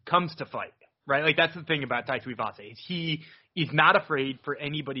 Ty comes to fight, right? Like, that's the thing about Tai Tuivasa. He's not afraid for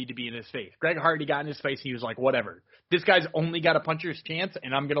anybody to be in his face. Greg Hardy got in his face, and he was like, whatever. This guy's only got a puncher's chance,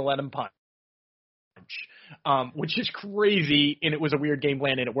 and I'm going to let him punch. Which is crazy, and it was a weird game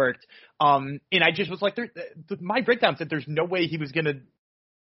plan, and it worked. And I just was like, my breakdown said there's no way he was going to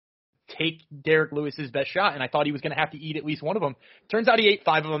take Derek Lewis's best shot, and I thought he was going to have to eat at least one of them. Turns out he ate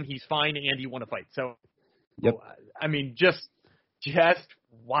 5 of them. He's fine, and he won a fight. So, yep. I mean, just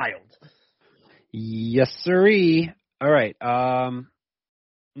wild. Yes, sirree. All right.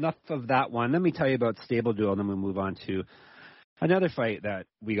 Enough of that one. Let me tell you about Stable Duel, and then we'll move on to another fight that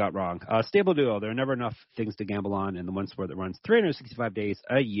we got wrong. Stable Duel, there are never enough things to gamble on, and the one sport that runs 365 days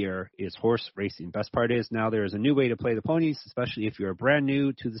a year is horse racing. Best part is now there is a new way to play the ponies, especially if you're brand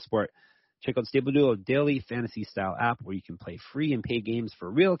new to the sport. Check out Stable Duel, a daily fantasy-style app where you can play free and pay games for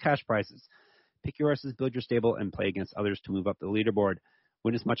real cash prizes. Pick your horses, build your stable, and play against others to move up the leaderboard.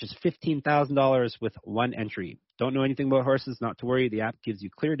 Win as much as $15,000 with one entry. Don't know anything about horses? Not to worry. The app gives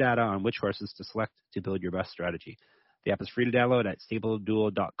you clear data on which horses to select to build your best strategy. The app is free to download at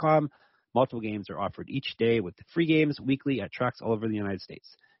StableDuel.com. Multiple games are offered each day with free games weekly at tracks all over the United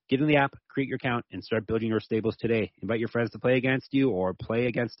States. Get in the app, create your account, and start building your stables today. Invite your friends to play against you or play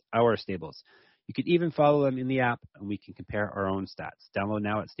against our stables. You can even follow them in the app, and we can compare our own stats. Download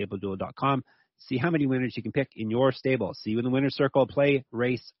now at StableDuel.com. See how many winners you can pick in your stable. See you in the winner's circle. Play,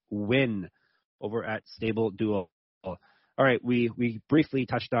 race, win over at Stable Duel. All right, we briefly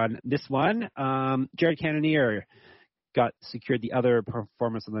touched on this one. Jared Cannonier secured the other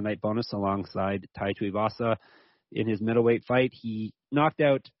performance of the night bonus alongside Tai Tuivasa in his middleweight fight. He knocked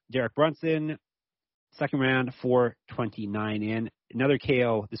out Derek Brunson, second round, 4:29 in. Another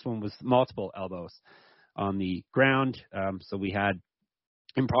KO. This one was multiple elbows on the ground. So we had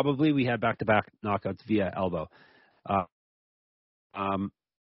back-to-back knockouts via elbow.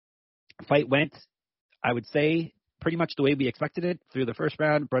 Fight went, I would say, pretty much the way we expected it through the first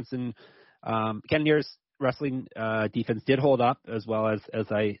round. Brunson, Cannonier's wrestling defense did hold up as well as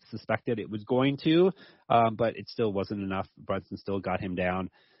I suspected it was going to, but it still wasn't enough. Brunson still got him down.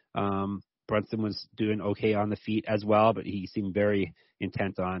 Brunson was doing okay on the feet as well, but he seemed very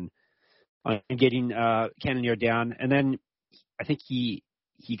intent on getting Cannonier down. And then I think he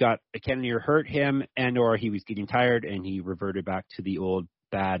got Cannonier hurt him, and or he was getting tired, and he reverted back to the old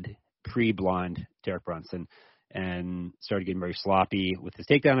bad pre-blonde Derek Brunson and started getting very sloppy with his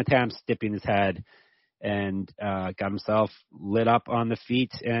takedown attempts, dipping his head, and got himself lit up on the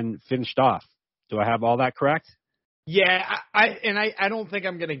feet and finished off. Do I have all that correct? Yeah, I don't think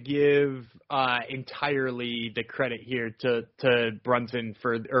I'm going to give entirely the credit here to Brunson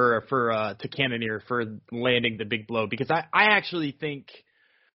to Cannonier for landing the big blow, because I actually think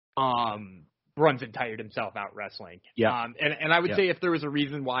Brunson tired himself out wrestling. Yeah. And I would say if there was a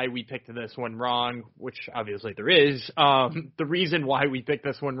reason why we picked this one wrong, which obviously there is, the reason why we picked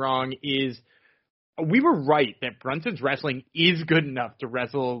this one wrong is we were right that Brunson's wrestling is good enough to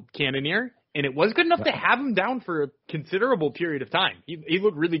wrestle Cannonier, and it was good enough to have him down for a considerable period of time. He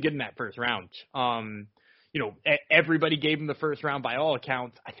looked really good in that first round. Everybody gave him the first round by all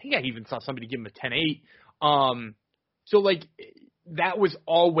accounts. I think I even saw somebody give him a 10-8. So that was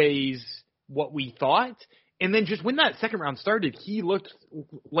always what we thought. And then just when that second round started, he looked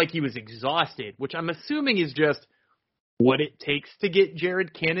like he was exhausted, which I'm assuming is just what it takes to get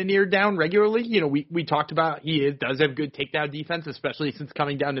Jared Cannonier down regularly. We talked about does have good takedown defense, especially since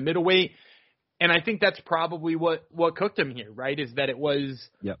coming down to middleweight. And I think that's probably what cooked him here, right? Is that it was,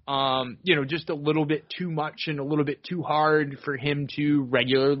 just a little bit too much and a little bit too hard for him to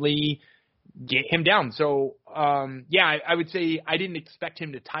regularly get him down. So, I would say I didn't expect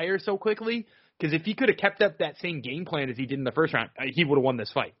him to tire so quickly, because if he could have kept up that same game plan as he did in the first round, he would have won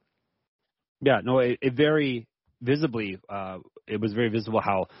this fight. Yeah, no, it very visibly, it was very visible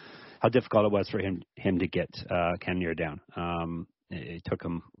how difficult it was for him to get Cannonier down. It took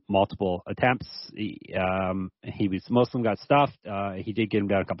him multiple attempts. Most of them got stuffed. He did get him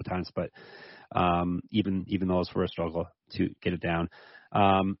down a couple times, but even those were a struggle to get it down.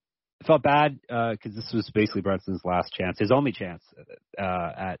 I felt bad because this was basically Brunson's last chance, his only chance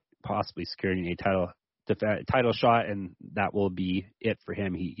at possibly securing a title shot, and that will be it for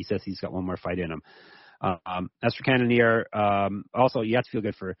him. He says he's got one more fight in him. As for Cannonier, also you have to feel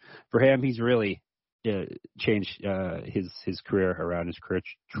good for him. He's really changed his career around, his career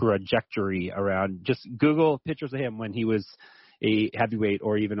trajectory around. Just Google pictures of him when he was a heavyweight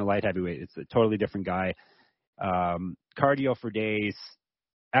or even a light heavyweight. It's a totally different guy. Cardio for days,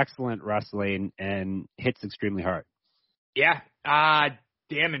 excellent wrestling, and hits extremely hard. Yeah,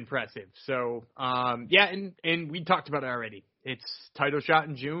 damn impressive. So, and we talked about it already. It's title shot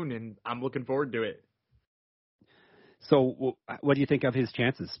in June, and I'm looking forward to it. So what do you think of his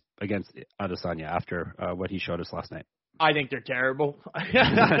chances against Adesanya after what he showed us last night? I think they're terrible. but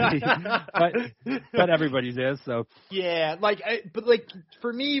everybody's is, so. Yeah,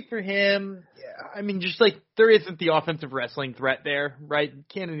 for him, I mean, just there isn't the offensive wrestling threat there, right?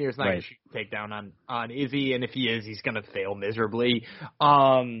 Cannonier's not going to shoot a takedown on Izzy, and if he is, he's going to fail miserably.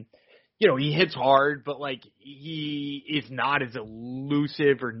 He hits hard, but he is not as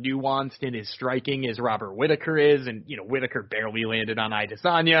elusive or nuanced in his striking as Robert Whittaker is, and Whittaker barely landed on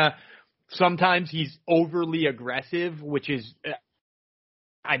Adesanya. Sometimes he's overly aggressive, which is,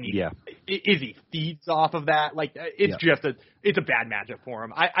 Izzy feeds off of that. It's a bad matchup for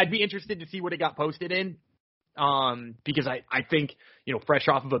him. I'd be interested to see what it got posted in, because I think fresh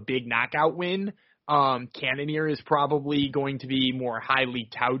off of a big knockout win, Cannonier is probably going to be more highly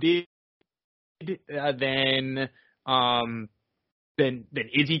touted than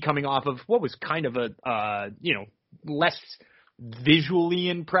Izzy coming off of what was kind of a less visually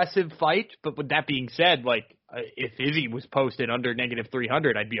impressive fight. But with that being said, if Izzy was posted under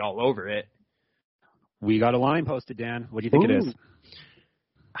 -300, I'd be all over it. We got a line posted, Dan. What do you think it is?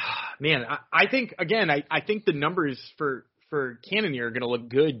 Man, I think, again, I think the numbers for Cannonier are going to look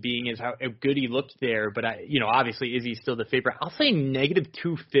good, being as how good he looked there. But, obviously Izzy's still the favorite. I'll say negative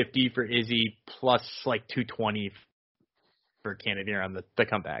 250 for Izzy plus like 220 for Cannonier on the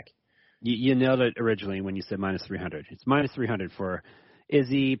comeback. You nailed it originally when you said minus 300. It's minus 300 for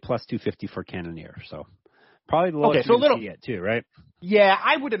Izzy, plus 250 for Cannonier. So probably the lowest you can see it too, right? Yeah,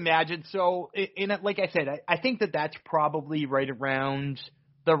 I would imagine so. Like I said, I think that's probably right around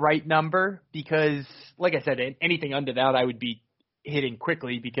the right number, because, like I said, anything under that I would be hitting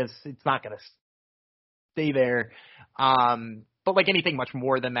quickly because it's not going to stay there. But like anything much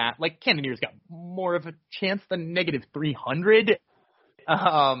more than that, like Cannonier's got more of a chance than negative 300.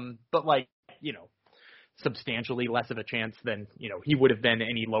 But like, substantially less of a chance than, he would have been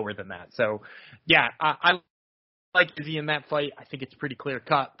any lower than that. So yeah, I like Izzy in that fight. I think it's pretty clear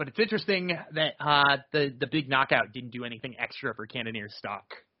cut, but it's interesting that the big knockout didn't do anything extra for Cannonier's stock.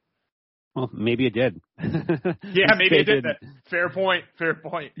 Well, maybe it did. Yeah, maybe it did. Fair point.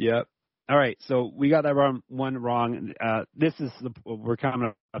 Yep. All right, so we got that one wrong. We're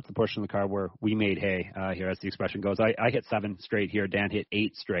coming up to the portion of the card where we made hay here, as the expression goes. I hit 7 straight here. Dan hit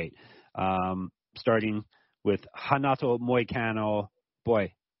 8 straight. Starting with Renato Moicano.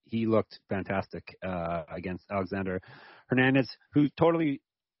 Boy, he looked fantastic against Alexander Hernandez, who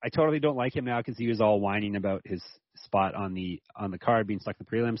I totally don't like him now because he was all whining about his spot on the card being stuck in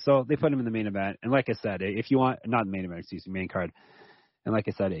the prelim. So they put him in the main event. And like I said, if you want, not the main event, excuse me, main card. And like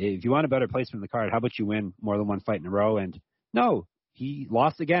I said, if you want a better placement in the card, how about you win more than one fight in a row? And no, he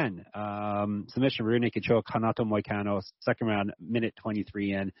lost again. Submission, rear naked choke, Renato Moicano, second round, minute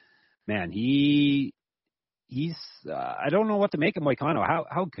 23 in. Man, he's I don't know what to make of Moicano.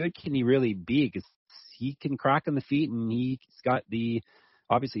 How good can he really be? Because he can crack on the feet, and he's got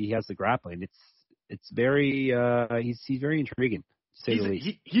obviously he has the grappling. It's very he's very intriguing, to say the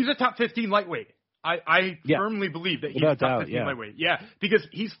least. He's a top 15 lightweight. I firmly believe that he's a top 15 lightweight. Yeah, because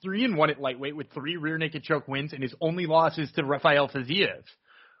he's 3-1 at lightweight with 3 rear naked choke wins, and his only loss is to Rafael Fiziev.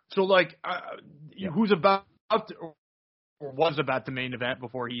 So like, who's about to, or was about the main event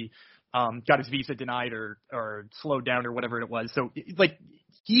before he got his visa denied or slowed down or whatever it was. So like,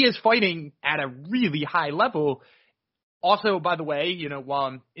 he is fighting at a really high level. Also, by the way, while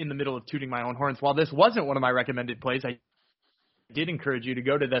I'm in the middle of tooting my own horns, while this wasn't one of my recommended plays, I did encourage you to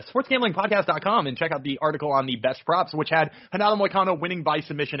go to the sportsgamblingpodcast.com and check out the article on the best props, which had Renato Moicano winning by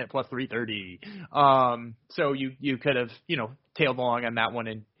submission at plus 330. So you could have, tailed along on that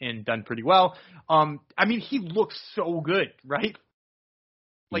one and done pretty well. I mean, he looks so good, right?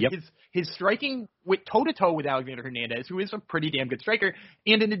 Like, his striking with toe-to-toe with Alexander Hernandez, who is a pretty damn good striker.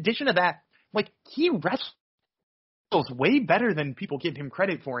 And in addition to that, like, he wrestles way better than people give him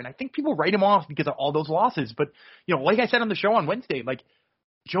credit for. And I think people write him off because of all those losses. But, like I said on the show on Wednesday, like,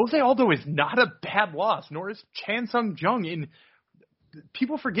 Jose Aldo is not a bad loss, nor is Chan Sung Jung. And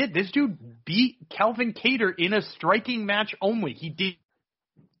people forget this dude beat Calvin Kattar in a striking match only. He didn't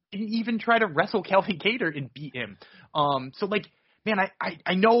even try to wrestle Calvin Kattar and beat him. So, like, man,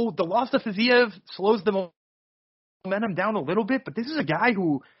 I know the loss to Fiziev slows the momentum down a little bit, but this is a guy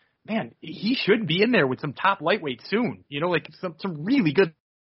who, man, he should be in there with some top lightweights soon. Like some really good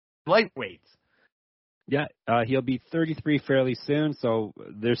lightweights. Yeah, he'll be 33 fairly soon, so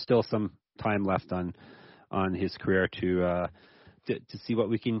there's still some time left on his career to see what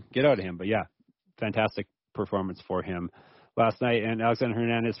we can get out of him. But yeah, fantastic performance for him last night. And Alexander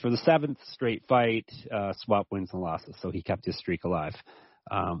Hernandez, for the 7th straight fight, swap wins and losses, so he kept his streak alive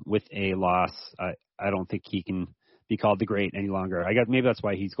with a loss. I don't think he can be called the Great any longer. Maybe that's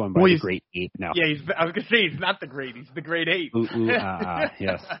why he's going by the Great Ape now. Yeah, I was going to say he's not the Great. He's the Great Ape.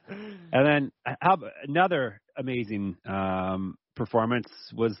 Yes. And then another amazing performance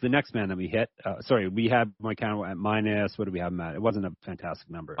was the next man that we hit. We had Moicano at minus, what do we have him at? It wasn't a fantastic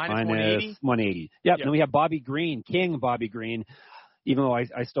number. Minus 180? Yep. Then we have Bobby Green, King Bobby Green. Even though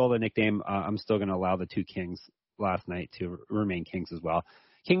I stole the nickname, I'm still going to allow the 2 Kings last night to remain Kings as well.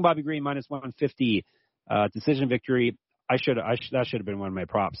 King Bobby Green minus 150. Decision victory. That should have been one of my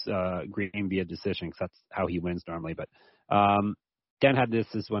props. Green via decision, because that's how he wins normally. But Dan had this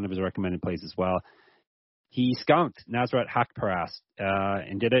as one of his recommended plays as well. He skunked Nasrat Haqparast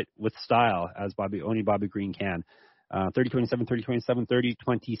and did it with style, as only Bobby Green can. 30-27, 30-27,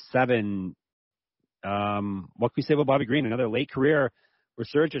 30-27. What can we say about Bobby Green? Another late career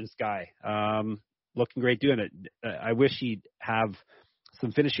resurgence guy. Looking great doing it. I wish he'd have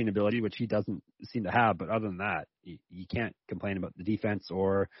some finishing ability, which he doesn't seem to have. But other than that, you can't complain about the defense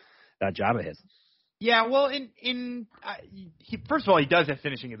or that jab of his. Yeah, well, first of all, he does have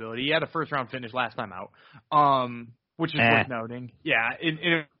finishing ability. He had a first-round finish last time out, which is worth noting. Yeah,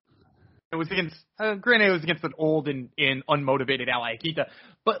 it was against, granted, it was against an old and unmotivated Ally Akita,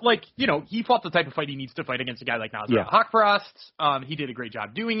 but like, you know, he fought the type of fight he needs to fight against a guy like Nasrat Haqparast. He did a great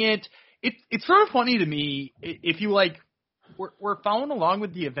job doing it. It's sort of funny to me if you like, we're following along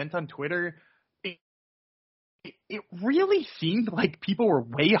with the event on Twitter. It really seemed like people were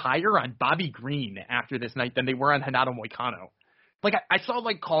way higher on Bobby Green after this night than they were on Renato Moicano. Like, I saw,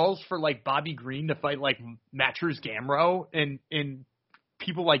 like, calls for, like, Bobby Green to fight, like, Matchers Gamro and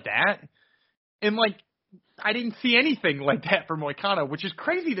people like that. And, like, I didn't see anything like that for Moicano, which is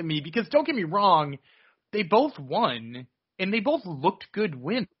crazy to me because, don't get me wrong, they both won, and they both looked good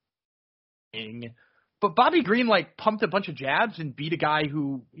winning. But Bobby Green, like, pumped a bunch of jabs and beat a guy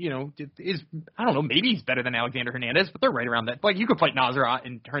who, you know, is, I don't know, maybe he's better than Alexander Hernandez, but they're right around that. Like, you could fight Nasrat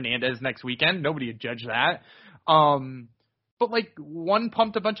and Hernandez next weekend. Nobody would judge that. But, like, one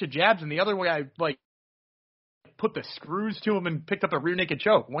pumped a bunch of jabs, and the other guy, like, put the screws to him and picked up a rear naked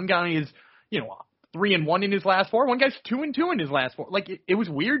choke. One guy is, you know, 3-1 in his last 4. One guy's 2-2 in his last 4. Like, it was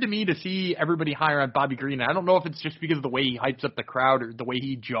weird to me to see everybody higher on Bobby Green. I don't know if it's just because of the way he hypes up the crowd or the way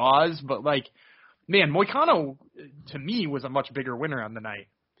he jaws, but, like, man, Moicano, to me, was a much bigger winner on the night.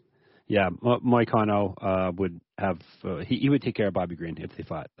 Yeah, Moicano would have he would take care of Bobby Green if they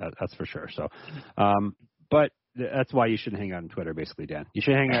fought. That's for sure. So, but that's why you shouldn't hang out on Twitter, basically, Dan. You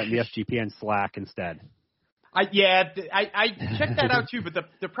should hang out in the SGPN Slack instead. I checked that out too, but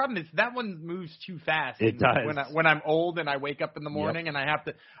the problem is that one moves too fast. It does. When I'm old and I wake up in the morning and I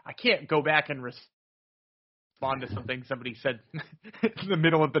can't go back and respond to something somebody said in the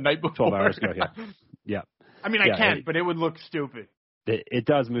middle of the night before. 12 hours ago, yeah. I mean, I can, but it would look stupid. It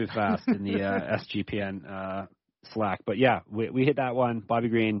does move fast in the SGPN Slack. But, yeah, we hit that one. Bobby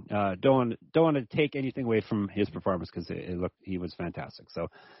Green, don't want to take anything away from his performance because he was fantastic. So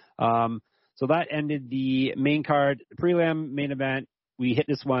that ended the main card. Prelim main event, we hit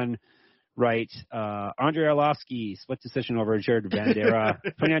this one right. Andrei Arlovski, split decision over Jared Vanderaa,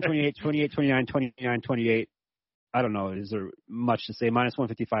 29-28, 28-29, 29-28. I don't know. Is there much to say? Minus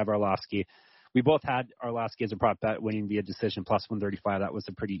 155 Arlovski. We both had Arlovski as a prop bet, winning via decision, plus 135. That was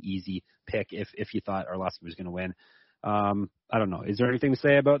a pretty easy pick if you thought Arlovski was going to win. I don't know. Is there anything to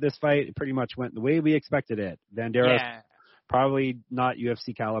say about this fight? It pretty much went the way we expected it. Vanderaa probably not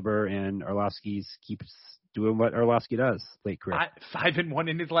UFC caliber, and Arlovski keeps doing what Arlovski does late career. 5-1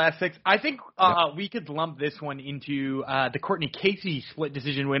 in his last 6. I think we could lump this one into the Courtney Casey split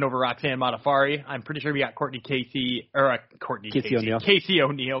decision win over Roxanne Modafferi. I'm pretty sure we got Casey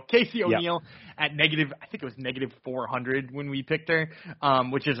O'Neill at negative. I think it was negative 400 when we picked her,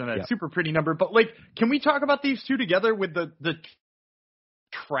 which isn't a super pretty number. But like, can we talk about these two together with the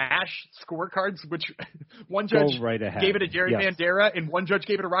trash scorecards, which one judge gave it to Jared Vanderaa and one judge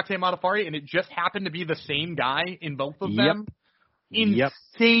gave it to Roxanne Modafferi, and it just happened to be the same guy in both of them.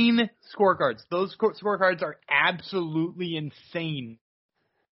 Insane scorecards. Those scorecards are absolutely insane.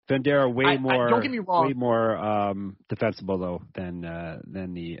 Vanderaa don't get me wrong, way more defensible though than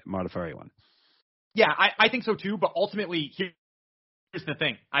the Modafferi one. Yeah, I think so too. But ultimately, here's the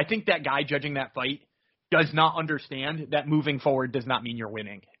thing: I think that guy judging that fight does not understand that moving forward does not mean you're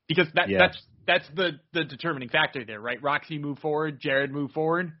winning, because that's the determining factor there, right? Roxy moved forward, Jared moved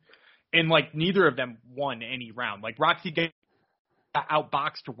forward, and like neither of them won any round. Like Roxy got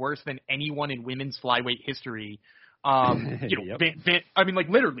outboxed worse than anyone in women's flyweight history. I mean, like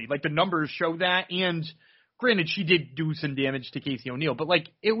literally, like the numbers show that. And granted, she did do some damage to Casey O'Neill, but like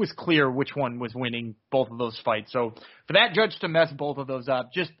it was clear which one was winning both of those fights. So for that judge to mess both of those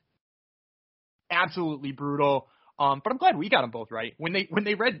up, just absolutely brutal. But I'm glad we got them both right. When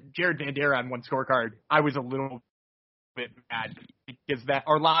they read Jared Vanderaa on one scorecard, I was a little bit mad because that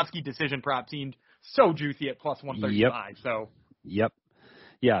Arlovski decision prop seemed so juicy at plus 135.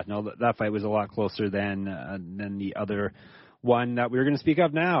 Yeah, no, that fight was a lot closer than the other one that we were going to speak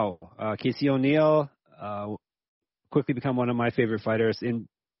of now. Casey O'Neill quickly become one of my favorite fighters.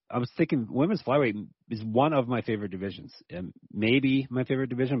 I was thinking women's flyweight is one of my favorite divisions. Maybe my favorite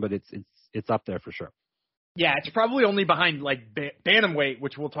division, but it's up there for sure. Yeah, it's probably only behind like bantamweight,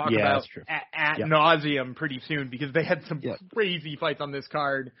 which we'll talk about at nauseum pretty soon, because they had some crazy fights on this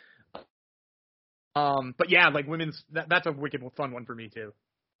card. But yeah, like women's, that's a wicked fun one for me too.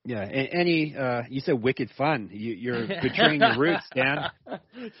 Yeah, you said wicked fun. You're betraying your roots, Dan.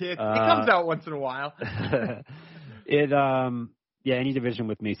 It comes out once in a while. Any division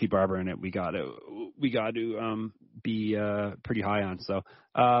with Macy Barber in it, we got to be pretty high on. So,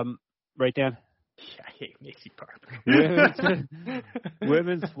 right, Dan? Yeah, I hate Macy Barber.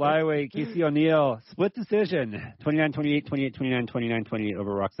 Women's flyweight, Casey O'Neill, split decision, 29-28, 28-29, 29-28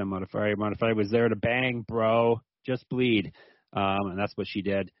 over Roxanne Modafferi. Modafferi was there to bang, bro. just bleed. And that's what she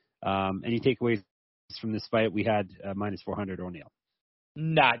did. Any takeaways from this fight? We had minus 400 O'Neal.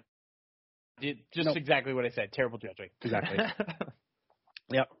 Exactly what I said. Terrible judging. Exactly.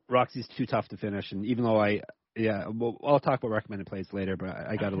 Yep. Roxy's too tough to finish. And even though I'll talk about recommended plays later, but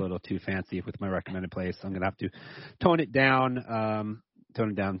I got a little too fancy with my recommended plays. So I'm going to have to tone it down,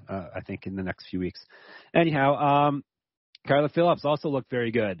 I think, in the next few weeks. Anyhow, Kyler Phillips also looked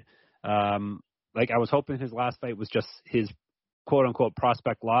very good. Like I was hoping his last fight was just his quote-unquote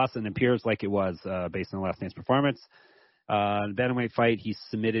prospect loss, and it appears like it was based on last night's performance. Bantamweight fight, he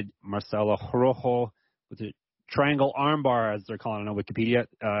submitted Marcelo Rojo with a triangle armbar, as they're calling it on Wikipedia,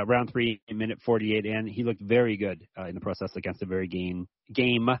 round 3, minute 48, and he looked very good in the process against a very game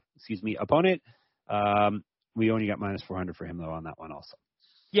opponent. We only got minus 400 for him, though, on that one also.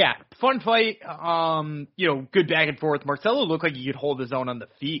 Yeah, fun fight. Good back and forth. Marcelo looked like he could hold his own on the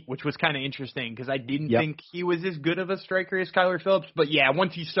feet, which was kind of interesting because I didn't think he was as good of a striker as Kyler Phillips. But yeah,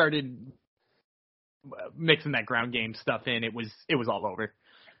 once he started mixing that ground game stuff in, it was all over.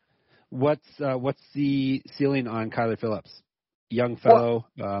 What's the ceiling on Kyler Phillips? Young fellow,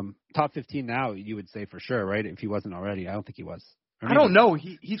 top 15 now, you would say for sure, right? If he wasn't already, I don't think he was. I don't know.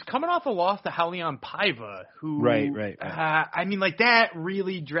 He's coming off a loss to Raulian Paiva, who right. That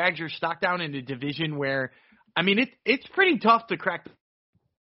really drags your stock down in a division where, it's pretty tough to crack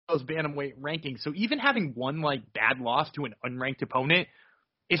those bantamweight rankings. So even having one bad loss to an unranked opponent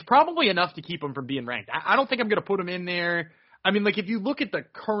is probably enough to keep him from being ranked. I don't think I'm going to put him in there. If you look at the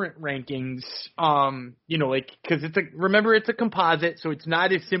current rankings, because it's a composite, so it's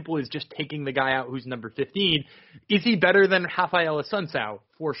not as simple as just taking the guy out who's number 15. Is he better than Rafael Assunção?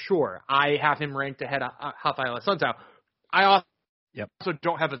 For sure. I have him ranked ahead of Rafael Assunção. I also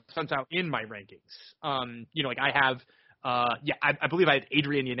don't have Assunção in my rankings. I believe I had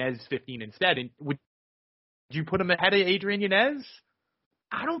Adrian Yanez 15 instead. And would you put him ahead of Adrian Yanez?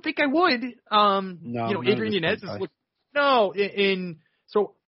 I don't think I would. No, Adrian Yanez is No,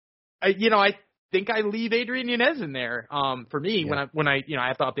 I think I leave Adrian Yanez in there. For me, when I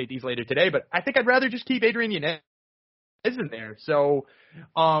have to update these later today, but I think I'd rather just keep Adrian Yanez in there. So,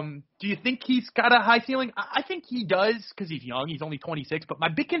 do you think he's got a high ceiling? I think he does because he's young. He's only 26, but my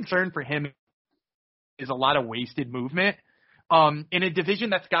big concern for him is a lot of wasted movement. In a division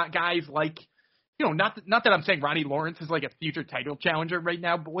that's got guys like, not that I'm saying Ronnie Lawrence is like a future title challenger right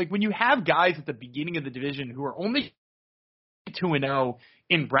now, but when you have guys at the beginning of the division who are only 2-0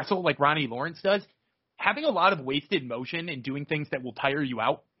 in wrestle like Ronnie Lawrence does, having a lot of wasted motion and doing things that will tire you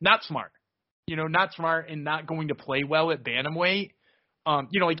out, not smart. Not smart and not going to play well at bantamweight.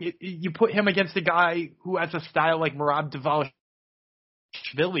 You put him against a guy who has a style like Merab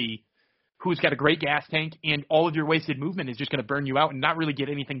Dvalishvili, who's got a great gas tank, and all of your wasted movement is just going to burn you out and not really get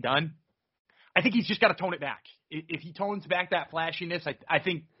anything done. I think he's just got to tone it back. If he tones back that flashiness, I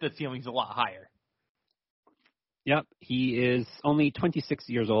think the ceiling's a lot higher. Yep, he is only 26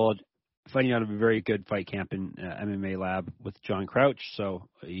 years old, fighting out of a very good fight camp in MMA Lab with John Crouch. So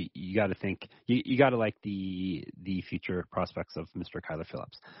you got to think, you got to like the future prospects of Mr. Kyler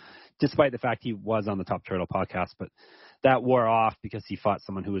Phillips, despite the fact he was on the Top Turtle podcast, but that wore off because he fought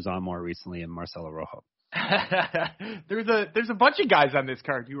someone who was on more recently in Marcelo Rojo. There's a bunch of guys on this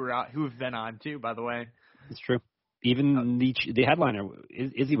card who have been on too, by the way. It's true. Even the headliner,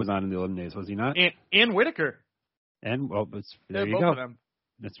 Izzy was on in the Olympic days, was he not? And Whitaker. And there you both go. Of them.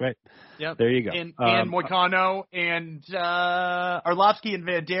 That's right. Yep. There you go. And Moicano and Arlovsky and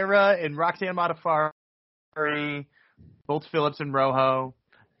Vandera and Roxanne Modafferi, both Phillips and Rojo.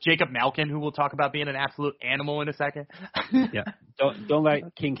 Jacob Malkin, who we'll talk about being an absolute animal in a second. Yeah. Don't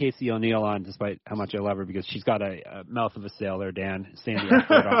let King Casey O'Neill on, despite how much I love her, because she's got a mouth of a sailor, Dan. Sandy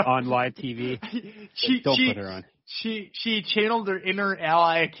on live TV. Don't put her on. She channeled her inner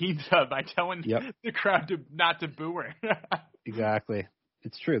ally Akinza by telling the crowd not to boo her. Exactly.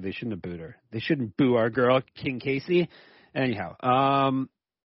 It's true. They shouldn't have booed her. They shouldn't boo our girl, King Casey. Anyhow,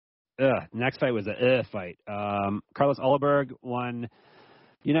 next fight was a fight. Carlos Oliberg won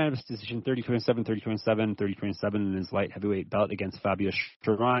unanimous decision 30-27, 30-27, 30-27 in his light heavyweight belt against Fabio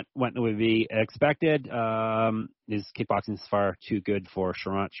Charant. Went the way we expected. His kickboxing is far too good for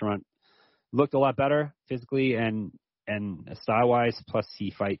Charant. Charant looked a lot better physically and style-wise. Plus, he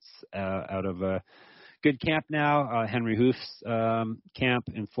fights out of a good camp now, Henry Hoof's camp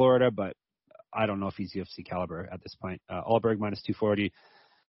in Florida, but I don't know if he's UFC caliber at this point. Oliberg minus 240.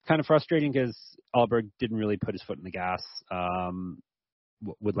 Kind of frustrating because Oliberg didn't really put his foot in the gas.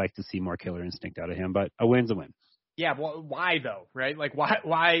 Would like to see more killer instinct out of him, but a win's a win. Yeah, well, why though, right? Like,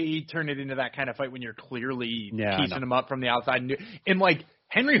 why turn it into that kind of fight when you're clearly piecing him up from the outside? And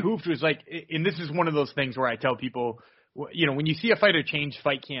Henry Hooft was like, and this is one of those things where I tell people, you know, when you see a fighter change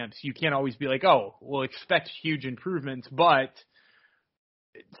fight camps, you can't always be like, oh, we'll expect huge improvements, but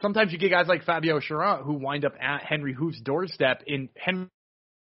sometimes you get guys like Fabio Cherant who wind up at Henry Hooft's doorstep, and Henry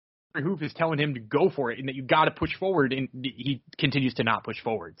Hooft is telling him to go for it and that you got to push forward, and he continues to not push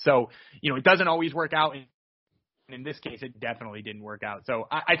forward. So, you know, it doesn't always work out, and in this case, it definitely didn't work out. So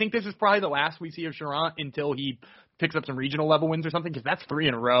I think this is probably the last we see of Cherant until he picks up some regional level wins or something, because that's 3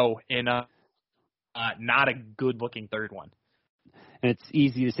 in a row and not a good-looking third one. And it's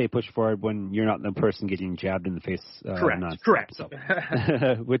easy to say push forward when you're not the person getting jabbed in the face. Correct. So,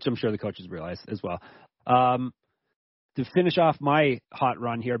 which I'm sure the coaches realize as well. To finish off my hot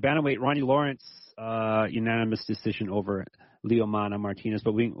run here, bantamweight Ronnie Lawrence, unanimous decision over Leo Mana Martinez,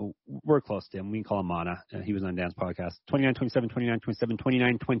 but we're close to him. We can call him Mana. He was on Dan's podcast. 29-27,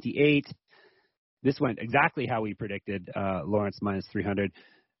 29-27, 29-28. This went exactly how we predicted. Lawrence minus 300.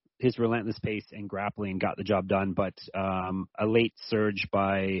 His relentless pace and grappling got the job done, but a late surge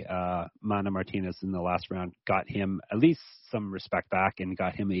by Mana Martinez in the last round got him at least some respect back and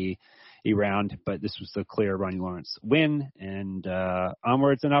got him a round. But this was a clear Ronnie Lawrence win, and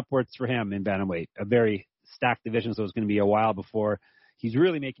onwards and upwards for him in bantamweight. A very stacked division, so it's going to be a while before he's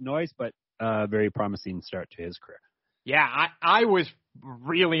really making noise, but a very promising start to his career. Yeah, I was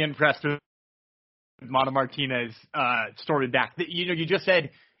really impressed with Mana Martinez storming back. You know, you just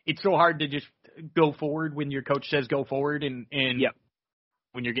said it's so hard to just go forward when your coach says go forward, and yep.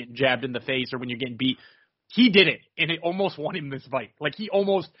 When you're getting jabbed in the face or when you're getting beat. He did it, and it almost won him this fight. Like, he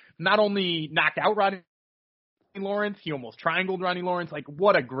almost not only knocked out Ronnie Lawrence, he almost triangled Ronnie Lawrence. Like,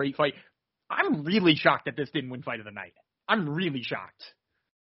 what a great fight. I'm really shocked that this didn't win fight of the night. I'm really shocked.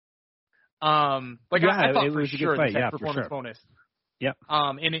 I thought it for was sure a good fight. this had Yeah, performance for sure. bonus. Yep.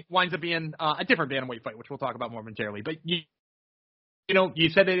 And it winds up being a different bantamweight fight, which we'll talk about momentarily. But you know, you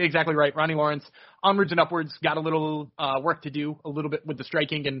said it exactly right. Ronnie Lawrence, onwards and upwards, got a little work to do, a little bit with the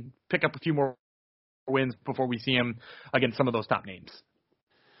striking, and pick up a few more wins before we see him against some of those top names.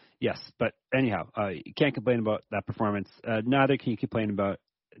 Yes, but anyhow, you can't complain about that performance. Neither can you complain about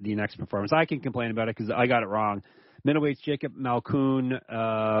the next performance. I can complain about it because I got it wrong. Middleweights Jacob Malkoun,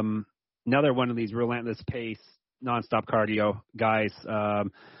 another one of these relentless pace, nonstop cardio guys,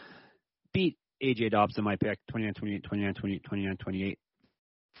 beat AJ Dobson, my pick, 29-28, 29-28, 29-28.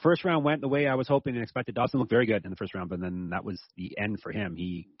 First round went the way I was hoping and expected. Dobson looked very good in the first round, but then that was the end for him.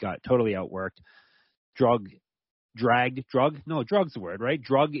 He got totally outworked. Drug's the word, right?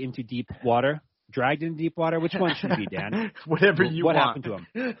 Drug into deep water. Dragged into deep water. Which one should it be, Dan? Whatever you want. What happened to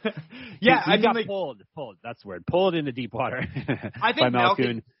him? Yeah, he got pulled. That's the word. Pulled into deep water I think by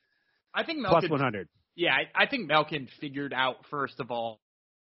Malkoun. I think Malkoun plus 100. Yeah, I think Malkoun figured out, first of all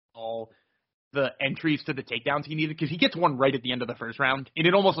the entries to the takedowns he needed, because he gets one right at the end of the first round, and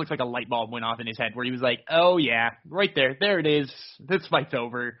it almost looks like a light bulb went off in his head where he was like, oh yeah, right there it is, this fight's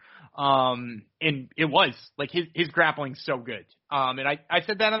over. And it was like his grappling's so good. And I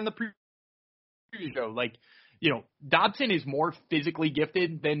said that on the preview show, like, you know, Dobson is more physically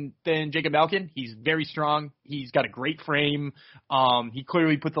gifted than Jacob Malkoun. He's very strong. He's got a great frame. He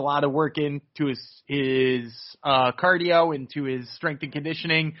clearly puts a lot of work into his cardio and to his strength and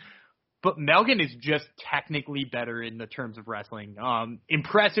conditioning. But Malkoun is just technically better in the terms of wrestling.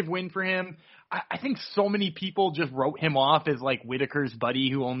 Impressive win for him. I think so many people just wrote him off as like Whitaker's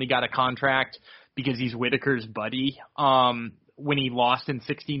buddy who only got a contract because he's Whitaker's buddy. When he lost in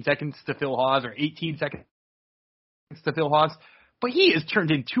 16 seconds to Phil Hawes, or 18 seconds to Phil Hawes. But he has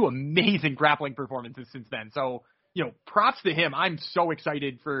turned in 2 amazing grappling performances since then. So, you know, props to him. I'm so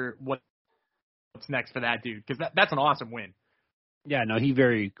excited for what's next for that dude, because that's an awesome win. Yeah, no, he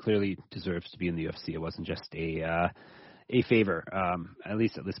very clearly deserves to be in the UFC. It wasn't just a favor, at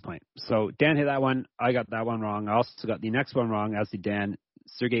least at this point. So Dan hit that one. I got that one wrong. I also got the next one wrong, as did Dan.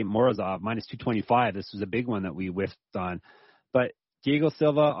 Sergey Morozov, minus 225. This was a big one that we whiffed on. But Diego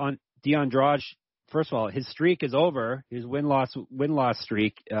Silva on D'Andrade, first of all, his streak is over. His win-loss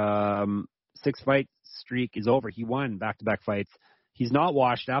streak, 6-fight streak is over. He won back-to-back fights. He's not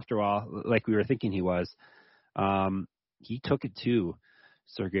washed after all, like we were thinking he was. He took it to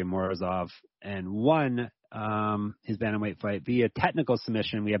Sergey Morozov and won his bantamweight fight via technical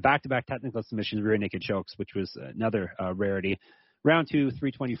submission. We have back-to-back technical submissions, rear naked chokes, which was another rarity. Round 2,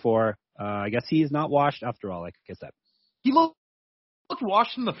 324. I guess he is not washed after all, like I said. He looked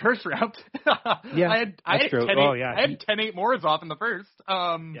washed in the first round. Yeah, I had true. 10-8, I had 10-8 Morozov in the first.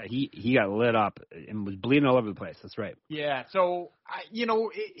 Yeah, he got lit up and was bleeding all over the place. That's right. Yeah, so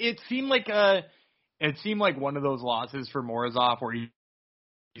it seemed like one of those losses for Morozov where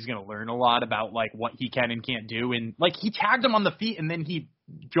he's going to learn a lot about like what he can and can't do, and like he tagged him on the feet and then he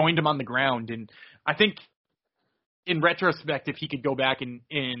joined him on the ground. And I think in retrospect, if he could go back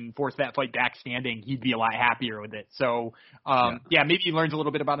and force that fight back standing, he'd be a lot happier with it. So, maybe he learns a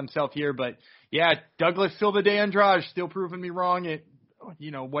little bit about himself here. But, Douglas Silva de Andrade still proving me wrong at,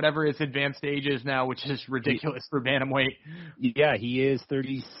 whatever his advanced age is now, which is ridiculous for bantamweight. Yeah, he is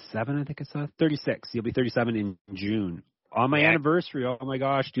 37, I think I saw. 36. He'll be 37 in June. On my anniversary, oh my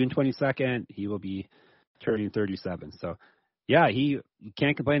gosh, June 22nd, he will be turning 37. So, you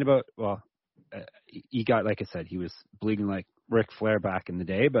can't complain about, he got, like I said, he was bleeding like Ric Flair back in the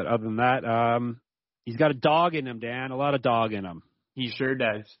day. But other than that, he's got a dog in him, Dan, a lot of dog in him. He sure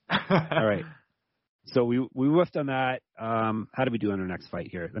does. All right. So we whiffed on that. How do we do on our next fight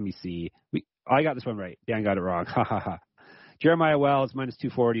here? Let me see. I got this one right. Dan got it wrong. Ha, ha, ha. Jeremiah Wells, minus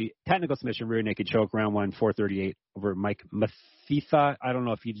 240. Technical submission, rear naked choke, round 1, 438 over Mike Mafitha. I don't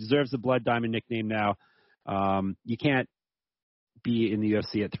know if he deserves the Blood Diamond nickname now. You can't be in the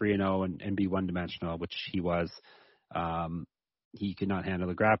UFC at 3-0 and be one-dimensional, which he was. He could not handle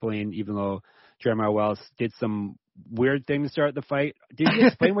the grappling, even though Jeremiah Wells did some weird thing to start the fight. Did he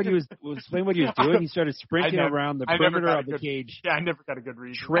explain what he was doing? He started sprinting around the perimeter of the cage. Yeah, I never got a good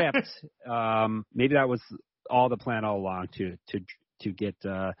reason. Tripped. Maybe that was all the plan all along to get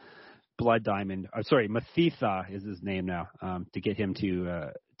Blood Diamond. Mafitha is his name now. To get him to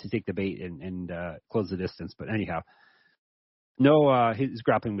take the bait and close the distance. But anyhow, no, his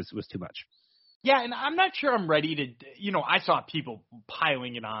grappling was too much. Yeah, and I'm not sure I'm ready to, I saw people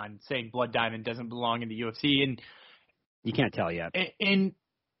piling it on saying Blood Diamond doesn't belong in the UFC, and you can't tell yet. And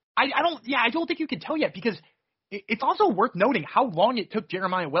I don't think you can tell yet, because it's also worth noting how long it took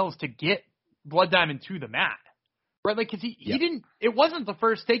Jeremiah Wells to get Blood Diamond to the mat, right? Like, because he didn't, it wasn't the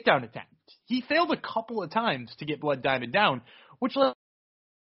first takedown attempt. He failed a couple of times to get Blood Diamond down, which, like,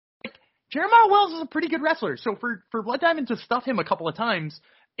 Jeremiah Wells is a pretty good wrestler. So for Blood Diamond to stuff him a couple of times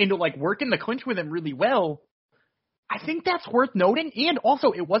and to, like, work in the clinch with him really well, I think that's worth noting. And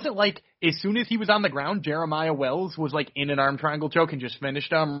also, it wasn't like as soon as he was on the ground, Jeremiah Wells was, like, in an arm triangle choke and just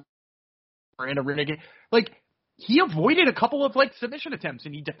finished him, or in a rear naked. Like, he avoided a couple of, like, submission attempts,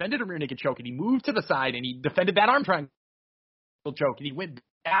 and he defended a rear naked choke, and he moved to the side, and he defended that arm triangle choke, and he went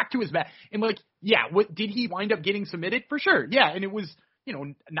back to his back. And, like, did he wind up getting submitted? For sure. Yeah, and it was,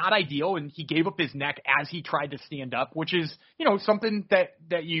 not ideal, and he gave up his neck as he tried to stand up, which is, something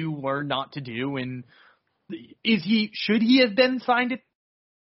that you learn not to do. And should he have been signed at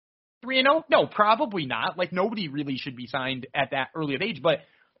 3-0? No, probably not. Like, nobody really should be signed at that early of age. But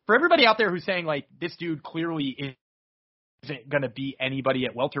for everybody out there who's saying, like, this dude clearly isn't going to beat anybody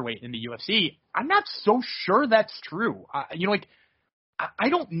at welterweight in the UFC, I'm not so sure that's true. I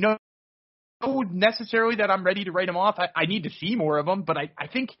don't know necessarily that I'm ready to write him off. I need to see more of him, but I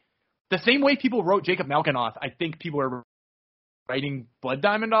think the same way people wrote Jacob Malkin off, I think people are writing Blood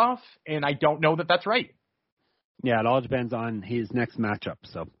Diamond off, and I don't know that that's right. Yeah, it all depends on his next matchup.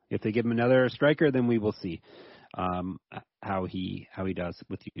 So if they give him another striker, then we will see how he does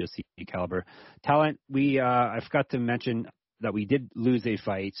with UFC caliber talent. I forgot to mention that we did lose a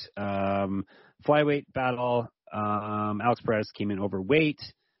fight. Flyweight battle. Alex Perez came in overweight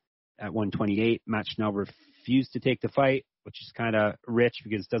at 128. Matt Schnell refused to take the fight, which is kind of rich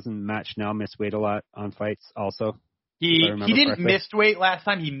because doesn't Matt Schnell miss weight a lot on fights also? He didn't miss weight last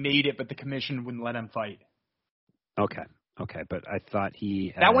time. He made it, but the commission wouldn't let him fight. Okay, but I thought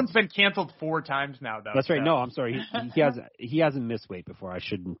that one's been canceled 4 times now, though. That's right. So. No, I'm sorry. He hasn't missed weight before. I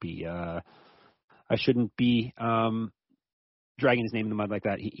shouldn't be dragging his name in the mud like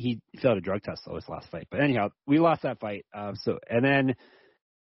that. He failed a drug test though his last fight. But anyhow, we lost that fight. And then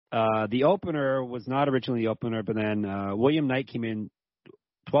the opener was not originally the opener, but then William Knight came in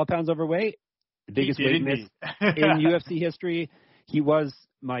 12 pounds overweight, the biggest weight miss in UFC history. He was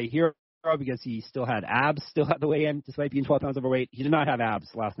my hero because he still had abs, still had the weigh in, despite being 12 pounds overweight. He did not have abs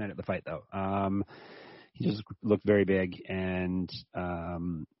last night at the fight, though. He just looked very big, and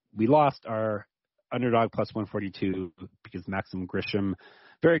we lost our underdog plus 142 because Maxim Grisham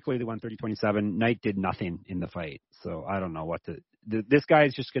very clearly won 30-27. Knight did nothing in the fight, so I don't know what this guy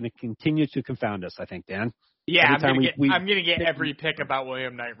is just going to continue to confound us, I think, Dan. Yeah, I'm gonna get every pick about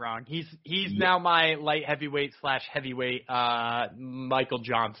William Knight wrong. He's now my light heavyweight / heavyweight Michael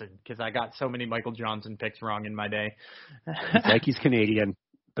Johnson, because I got so many Michael Johnson picks wrong in my day. It's like he's Canadian,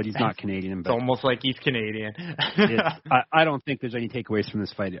 but he's not Canadian. But it's almost like he's Canadian. I don't think there's any takeaways from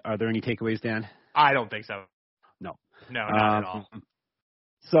this fight. Are there any takeaways, Dan? I don't think so. No, not at all.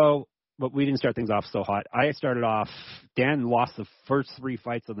 So, but we didn't start things off so hot. I started off, Dan lost the first 3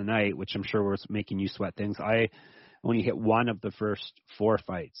 fights of the night, which I'm sure was making you sweat things. I only hit 1 of the first 4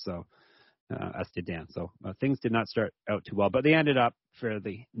 fights. So as did Dan. So things did not start out too well, but they ended up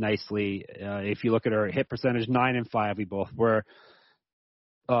fairly nicely. If you look at our hit percentage, 9-5, we both were.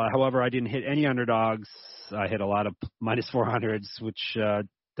 However, I didn't hit any underdogs. I hit a lot of minus 400s, which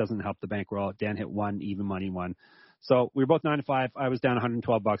doesn't help the bankroll. Dan hit one, even money one. So we were both 9-5. I was down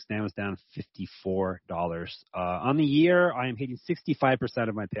 $112. Dan was down $54. On the year, I am hitting 65%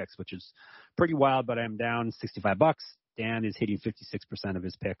 of my picks, which is pretty wild, but I'm down $65. Dan is hitting 56% of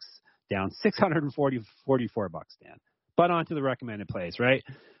his picks, down $644, Dan. But on to the recommended plays, right?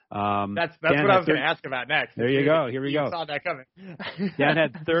 That's what I was going to ask about next. There you go. Here we go. Saw that coming. Dan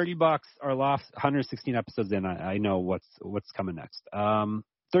had $30. Our lost 116 episodes in. I know what's coming next.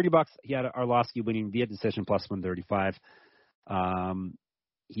 $30. He had Arlovsky winning via decision plus 135.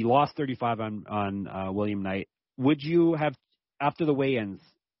 He lost 35 on William Knight. Would you have, after the weigh-ins?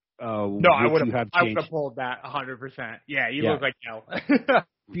 No, I would have pulled that 100%. Yeah, you look like hell.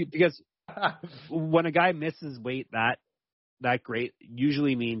 Because when a guy misses weight that great,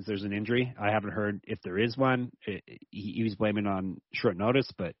 usually means there's an injury. I haven't heard if there is one. He was blaming on short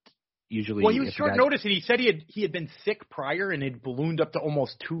notice, but usually. Well, he was short notice, and he said he had been sick prior and had ballooned up to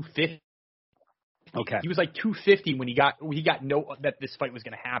almost 250. Okay. He was like 250 when he got that this fight was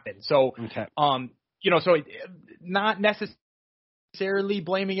going to happen. So, okay. So not necessarily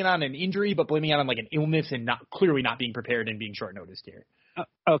blaming it on an injury, but blaming it on like an illness and clearly not being prepared and being short noticed here.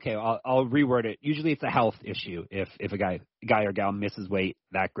 Okay, I'll reword it. Usually it's a health issue if a guy or gal misses weight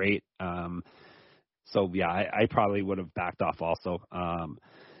that great. So yeah, I probably would have backed off also. I'm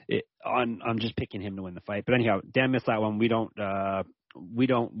just picking him to win the fight. But anyhow, Dan missed that one. We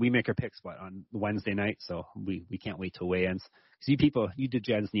make our picks on Wednesday night, so we can't wait till weigh-ins. Because you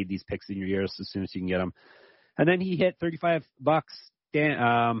degens need these picks in your ears as soon as you can get them. And then he hit $35. Dan,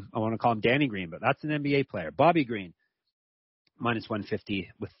 I want to call him Danny Green, but that's an NBA player. Bobby Green. Minus 150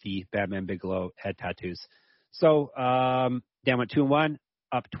 with the Batman Bigelow head tattoos. So Dan went 2-1,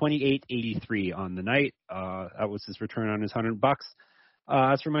 up 28.83 on the night. That was his return on his $100.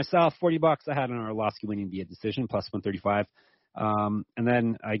 As for myself, $40. I had an Arlovsky winning via decision, plus 135. And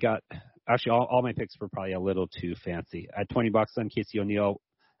then I got all my picks were probably a little too fancy. I had $20 on Casey O'Neill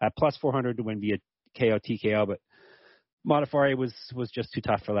at plus 400 to win via KO TKO, but Modafari was just too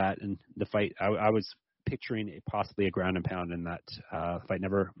tough for that. And the fight, I was picturing possibly a ground and pound in that fight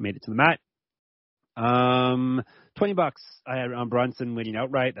never made it to the mat. $20 I had on Brunson winning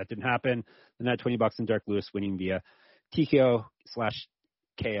outright. That didn't happen. Then I had $20 on Dark Lewis winning via TKO/KO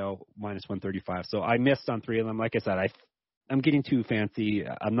minus 135. So I missed on three of them. Like I said, I'm getting too fancy.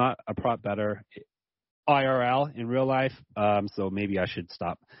 I'm not a prop bettor IRL in real life. So maybe I should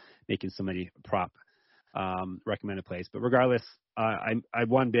stop making so many prop recommended plays. But regardless, I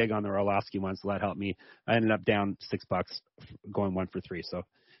won big on the Arlovsky one, so that helped me. I ended up down $6 going 1 for 3. So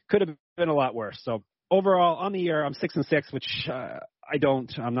could have been a lot worse. So overall on the year, I'm 6-6, which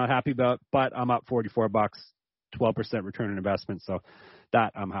I'm not happy about, but I'm up $44, 12% return on investment. So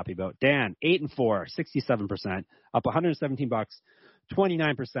that I'm happy about. Dan, 8-4, 67%, up $117,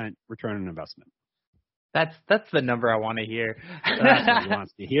 29% return on investment. That's the number I want to hear. That's what he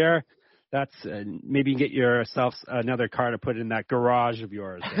wants to hear. That's maybe you get yourself another car to put in that garage of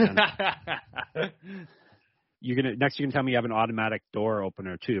yours. You're gonna tell me you have an automatic door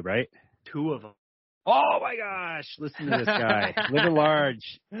opener too, right? 2 of them. Oh my gosh! Listen to this guy, living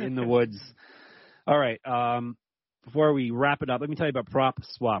large in the woods. All right. Before we wrap it up, let me tell you about Prop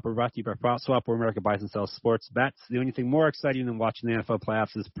Swap. We're brought to you by Prop Swap, where America buys and sells sports bets. The only thing more exciting than watching the NFL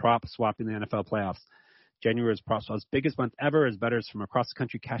playoffs is prop swapping the NFL playoffs. January is Prop Swap's biggest month ever as bettors from across the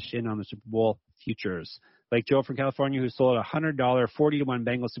country cash in on the Super Bowl futures. Like Joe from California, who sold a $100 40-1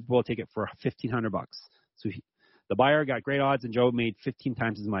 Bengals Super Bowl ticket for $1,500. So the buyer got great odds, and Joe made 15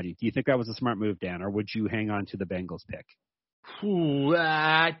 times his money. Do you think that was a smart move, Dan, or would you hang on to the Bengals pick?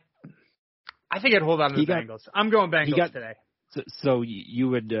 I think I'd hold on to the Bengals. I'm going Bengals today. So you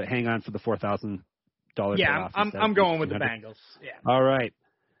would hang on for the $4,000 Yeah, I'm going with the Bengals. Yeah. All right.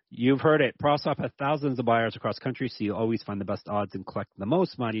 You've heard it. PropSwap has thousands of buyers across the country, so you'll always find the best odds and collect the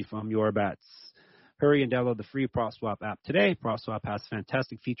most money from your bets. Hurry and download the free PropSwap app today. PropSwap has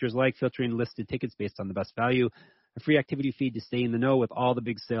fantastic features like filtering listed tickets based on the best value, a free activity feed to stay in the know with all the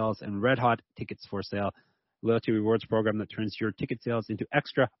big sales, and red-hot tickets for sale. Loyalty rewards program that turns your ticket sales into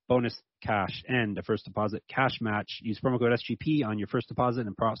extra bonus cash and a first deposit cash match. Use promo code SGP on your first deposit,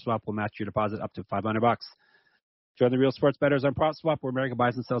 and PropSwap will match your deposit up to $500. Join the real sports bettors on PropSwap, where America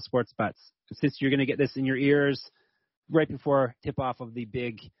buys and sells sports bets. And since you're going to get this in your ears right before tip-off of the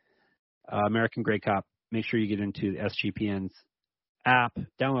big American Grey Cup, make sure you get into the SGPN's app,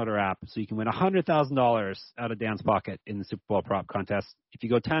 download our app, so you can win $100,000 out of Dan's pocket in the Super Bowl prop contest. If you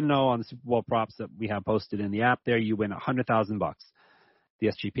go 10-0 on the Super Bowl props that we have posted in the app there, you win $100,000. The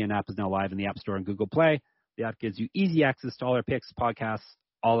SGPN app is now live in the App Store and Google Play. The app gives you easy access to all our picks, podcasts,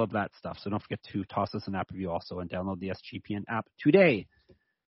 all of that stuff. So don't forget to toss us an app review also and download the SGPN app today.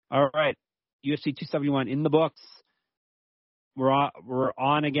 All right, UFC 271 in the books. We're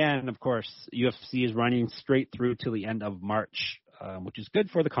on again, of course. UFC is running straight through till the end of March, which is good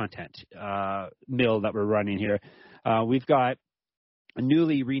for the content mill that we're running here. We've got a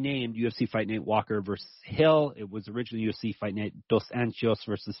newly renamed UFC Fight Night Walker versus Hill. It was originally UFC Fight Night Dos Anjos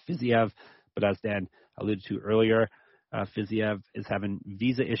versus Fiziev, but as Dan alluded to earlier, Fiziev is having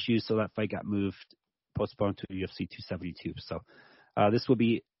visa issues, so that fight got postponed to UFC 272. So this will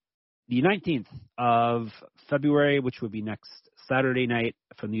be the 19th of February, which would be next Saturday night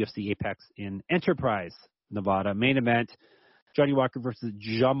from the UFC Apex in Enterprise, Nevada. Main event, Johnny Walker versus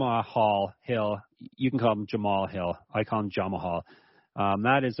Jamal Hill. You can call him Jamal Hill. I call him Jamal.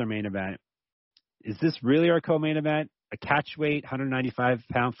 That is our main event. Is this really our co-main event? A catchweight,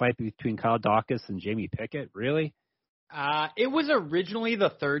 195-pound fight between Kyle Dawkins and Jamie Pickett? Really? It was originally the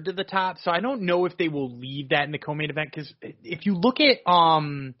third to the top, so I don't know if they will leave that in the co-main event, because if you look at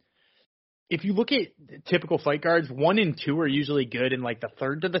typical fight cards, 1 and 2 are usually good, and like the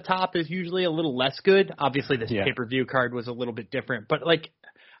third to the top is usually a little less good. Obviously, this pay-per-view card was a little bit different, but like,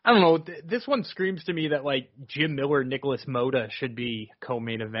 I don't know, this one screams to me that like Jim Miller, Nicholas Mota should be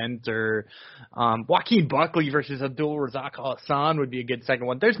co-main event, or Joaquin Buckley versus Abdul Razak Hassan would be a good second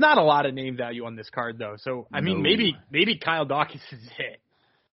one. There's not a lot of name value on this card though, so I mean maybe Kyle Dawkins is it.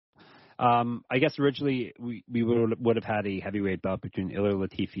 I guess originally we would have had a heavyweight bout between Ilir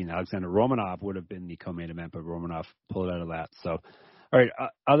Latifi and Alexander Romanov would have been the co-main event, but Romanov pulled out of that. So, all right,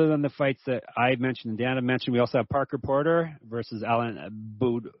 other than the fights that I mentioned and Dan had mentioned, we also have Parker Porter versus Alan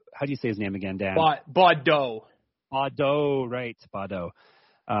Baudot. How do you say his name again, Dan? Baudot. Baudot, right, Baudot.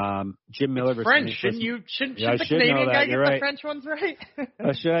 Jim Miller versus French. Nicholas. Shouldn't the Canadian guy get the French ones right?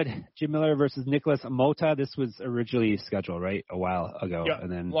 I should. Jim Miller versus Nicholas Mota. This was originally scheduled, right, a while ago. Yep,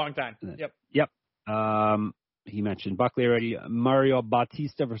 and then long time. Yep. He mentioned Buckley already. Mario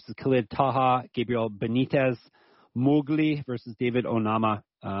Bautista versus Khalid Taha. Gabriel Benitez. Mowgli versus David Onama.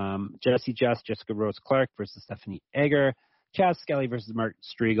 Jessica Rose Clark versus Stephanie Egger. Chaz Skelly versus Mark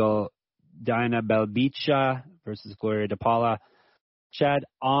Striegel. Diana Belbicha versus Gloria DePaula. Chad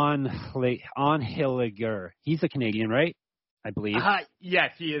Onhilliger. He's a Canadian, right? I believe.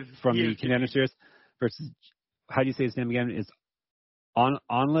 Yes, he is. From the Contender Series versus, how do you say his name again? Is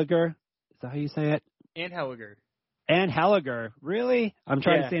Onliger? Is that how you say it? Anheliger. Really? I'm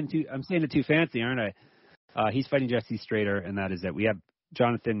trying to say I'm saying it too fancy, aren't I? He's fighting Jesse Strader, and that is it. We have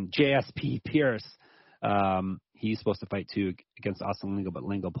Jonathan JSP Pierce. He's supposed to fight too against Austin Lingo, but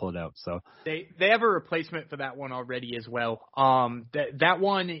Lingo pulled out. So they have a replacement for that one already as well. That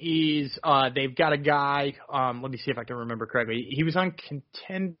one is they've got a guy. Let me see if I can remember correctly. He was on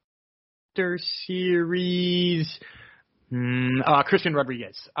Contender Series. Christian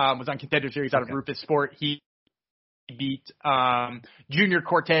Rodriguez was on Contender Series out of Rufus Sport. He beat Junior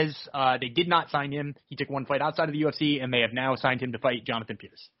Cortez. They did not sign him. He took one fight outside of the UFC, and they have now signed him to fight Jonathan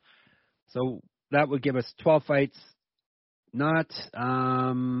Pierce. So that would give us 12 fights.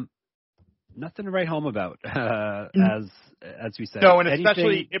 Nothing to write home about, as we said. No, and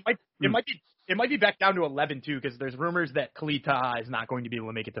especially it might be back down to 11 too, because there's rumors that Khalid Taha is not going to be able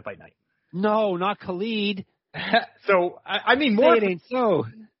to make it to fight night. No, not Khalid. So I mean, more. It ain't so.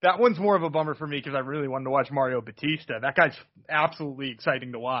 That one's more of a bummer for me because I really wanted to watch Mario Batista. That guy's absolutely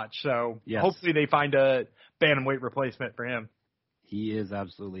exciting to watch. So hopefully they find a bantamweight replacement for him. He is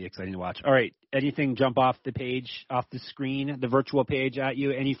absolutely exciting to watch. All right, anything jump off the page, off the screen, the virtual page at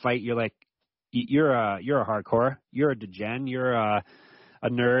you? Any fight you're like, you're a hardcore, you're a degen, you're a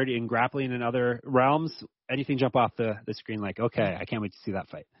nerd in grappling and other realms. Anything jump off the screen like, okay, I can't wait to see that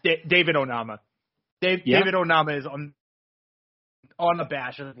fight. David Onama. David Onama is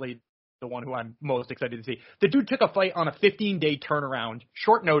unabashedly the one who I'm most excited to see. The dude took a fight on a 15-day turnaround,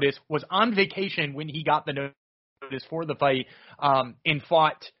 short notice, was on vacation when he got the notice for the fight, and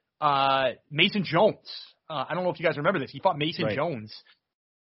fought Mason Jones. I don't know if you guys remember this. He fought Mason Jones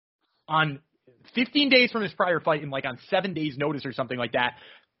on 15 days from his prior fight and like on 7 days notice or something like that,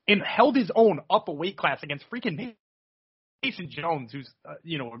 and held his own up a weight class against freaking Mason Jones, who's a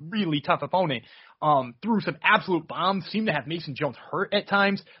really tough opponent. Threw some absolute bombs. Seemed to have Mason Jones hurt at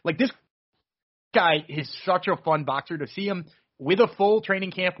times. Like, this guy is such a fun boxer to see him with a full training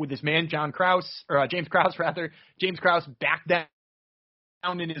camp with this man, James Krause back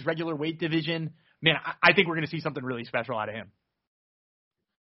down in his regular weight division. Man, I think we're going to see something really special out of him.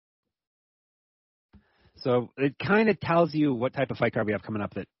 So it kind of tells you what type of fight card we have coming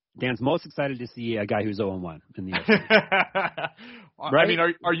up. That Dan's most excited to see a guy who's 0-1 in the UFC. Right? I mean,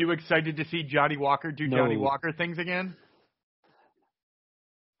 are you excited to see Johnny Walker do Johnny Walker things again?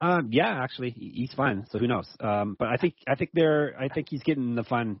 Yeah, actually, he's fine. So who knows? But I think he's getting the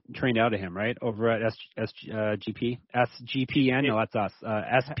fun trained out of him, right? Over at SGPN. No, that's us.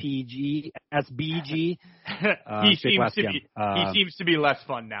 SBG. He seems to be less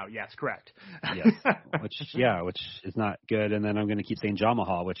fun now. Yes, correct. Yes, which is not good. And then I'm going to keep saying John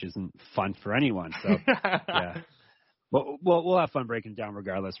Mahal, which isn't fun for anyone. So yeah, we'll have fun breaking it down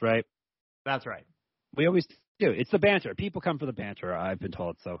regardless, right? That's right. We always do. It's the banter. People come for the banter, I've been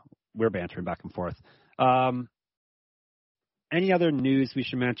told. So we're bantering back and forth. Any other news we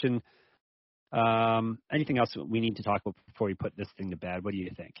should mention? Anything else we need to talk about before we put this thing to bed? What do you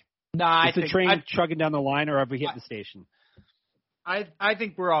think? Is the train chugging down the line, or have we hit the station? I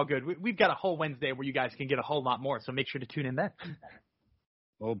think we're all good. We've got a whole Wednesday where you guys can get a whole lot more, so make sure to tune in then.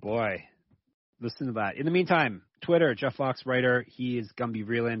 Oh, boy. Listen to that. In the meantime, Twitter, Jeff Fox Writer. He is Gumby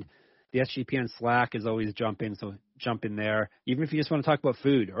Vreeland. The SGPN Slack is always jump in, so jump in there. Even if you just want to talk about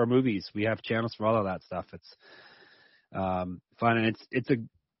food or movies, we have channels for all of that stuff. It's fun, and it's a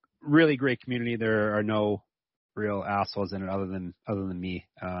really great community. There are no real assholes in it other than me.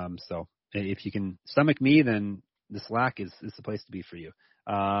 So if you can stomach me, then the Slack is the place to be for you.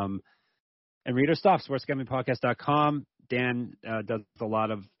 And read our stuff, sportsgamblingpodcast.com. Dan does a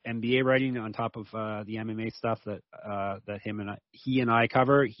lot of NBA writing on top of the MMA stuff that he and I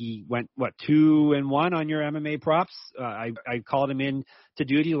cover. He went 2-1 on your MMA props. I called him in to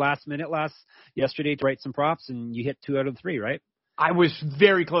duty last minute yesterday to write some props, and you hit 2 out of 3, right? I was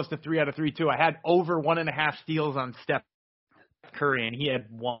very close to 3 out of 3 too. I had over 1.5 steals on Steph Curry, and he had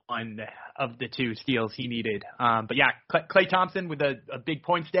 1 of the 2 steals he needed. But yeah, Klay Thompson with a big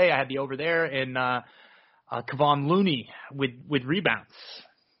points day. I had the over there, and Kevon Looney with rebounds.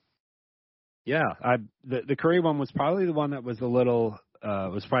 Yeah, the Curry one was probably the one that was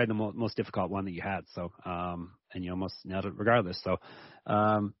was probably the most difficult one that you had. So, and you almost nailed it regardless. So,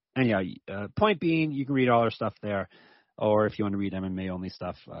 point being, you can read all our stuff there. Or if you want to read MMA only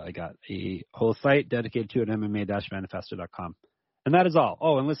stuff, I got a whole site dedicated to it, MMA-manifesto.com. And that is all.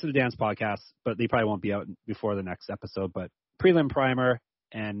 Oh, and listen to Dan's podcast, but they probably won't be out before the next episode. But Prelim Primer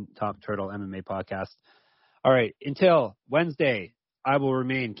and Top Turtle MMA podcast. All right, until Wednesday, I will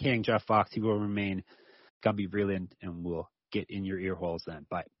remain King Jeff Fox. He will remain Gumby Vreeland, and we'll get in your ear holes then.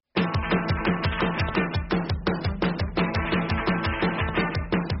 Bye.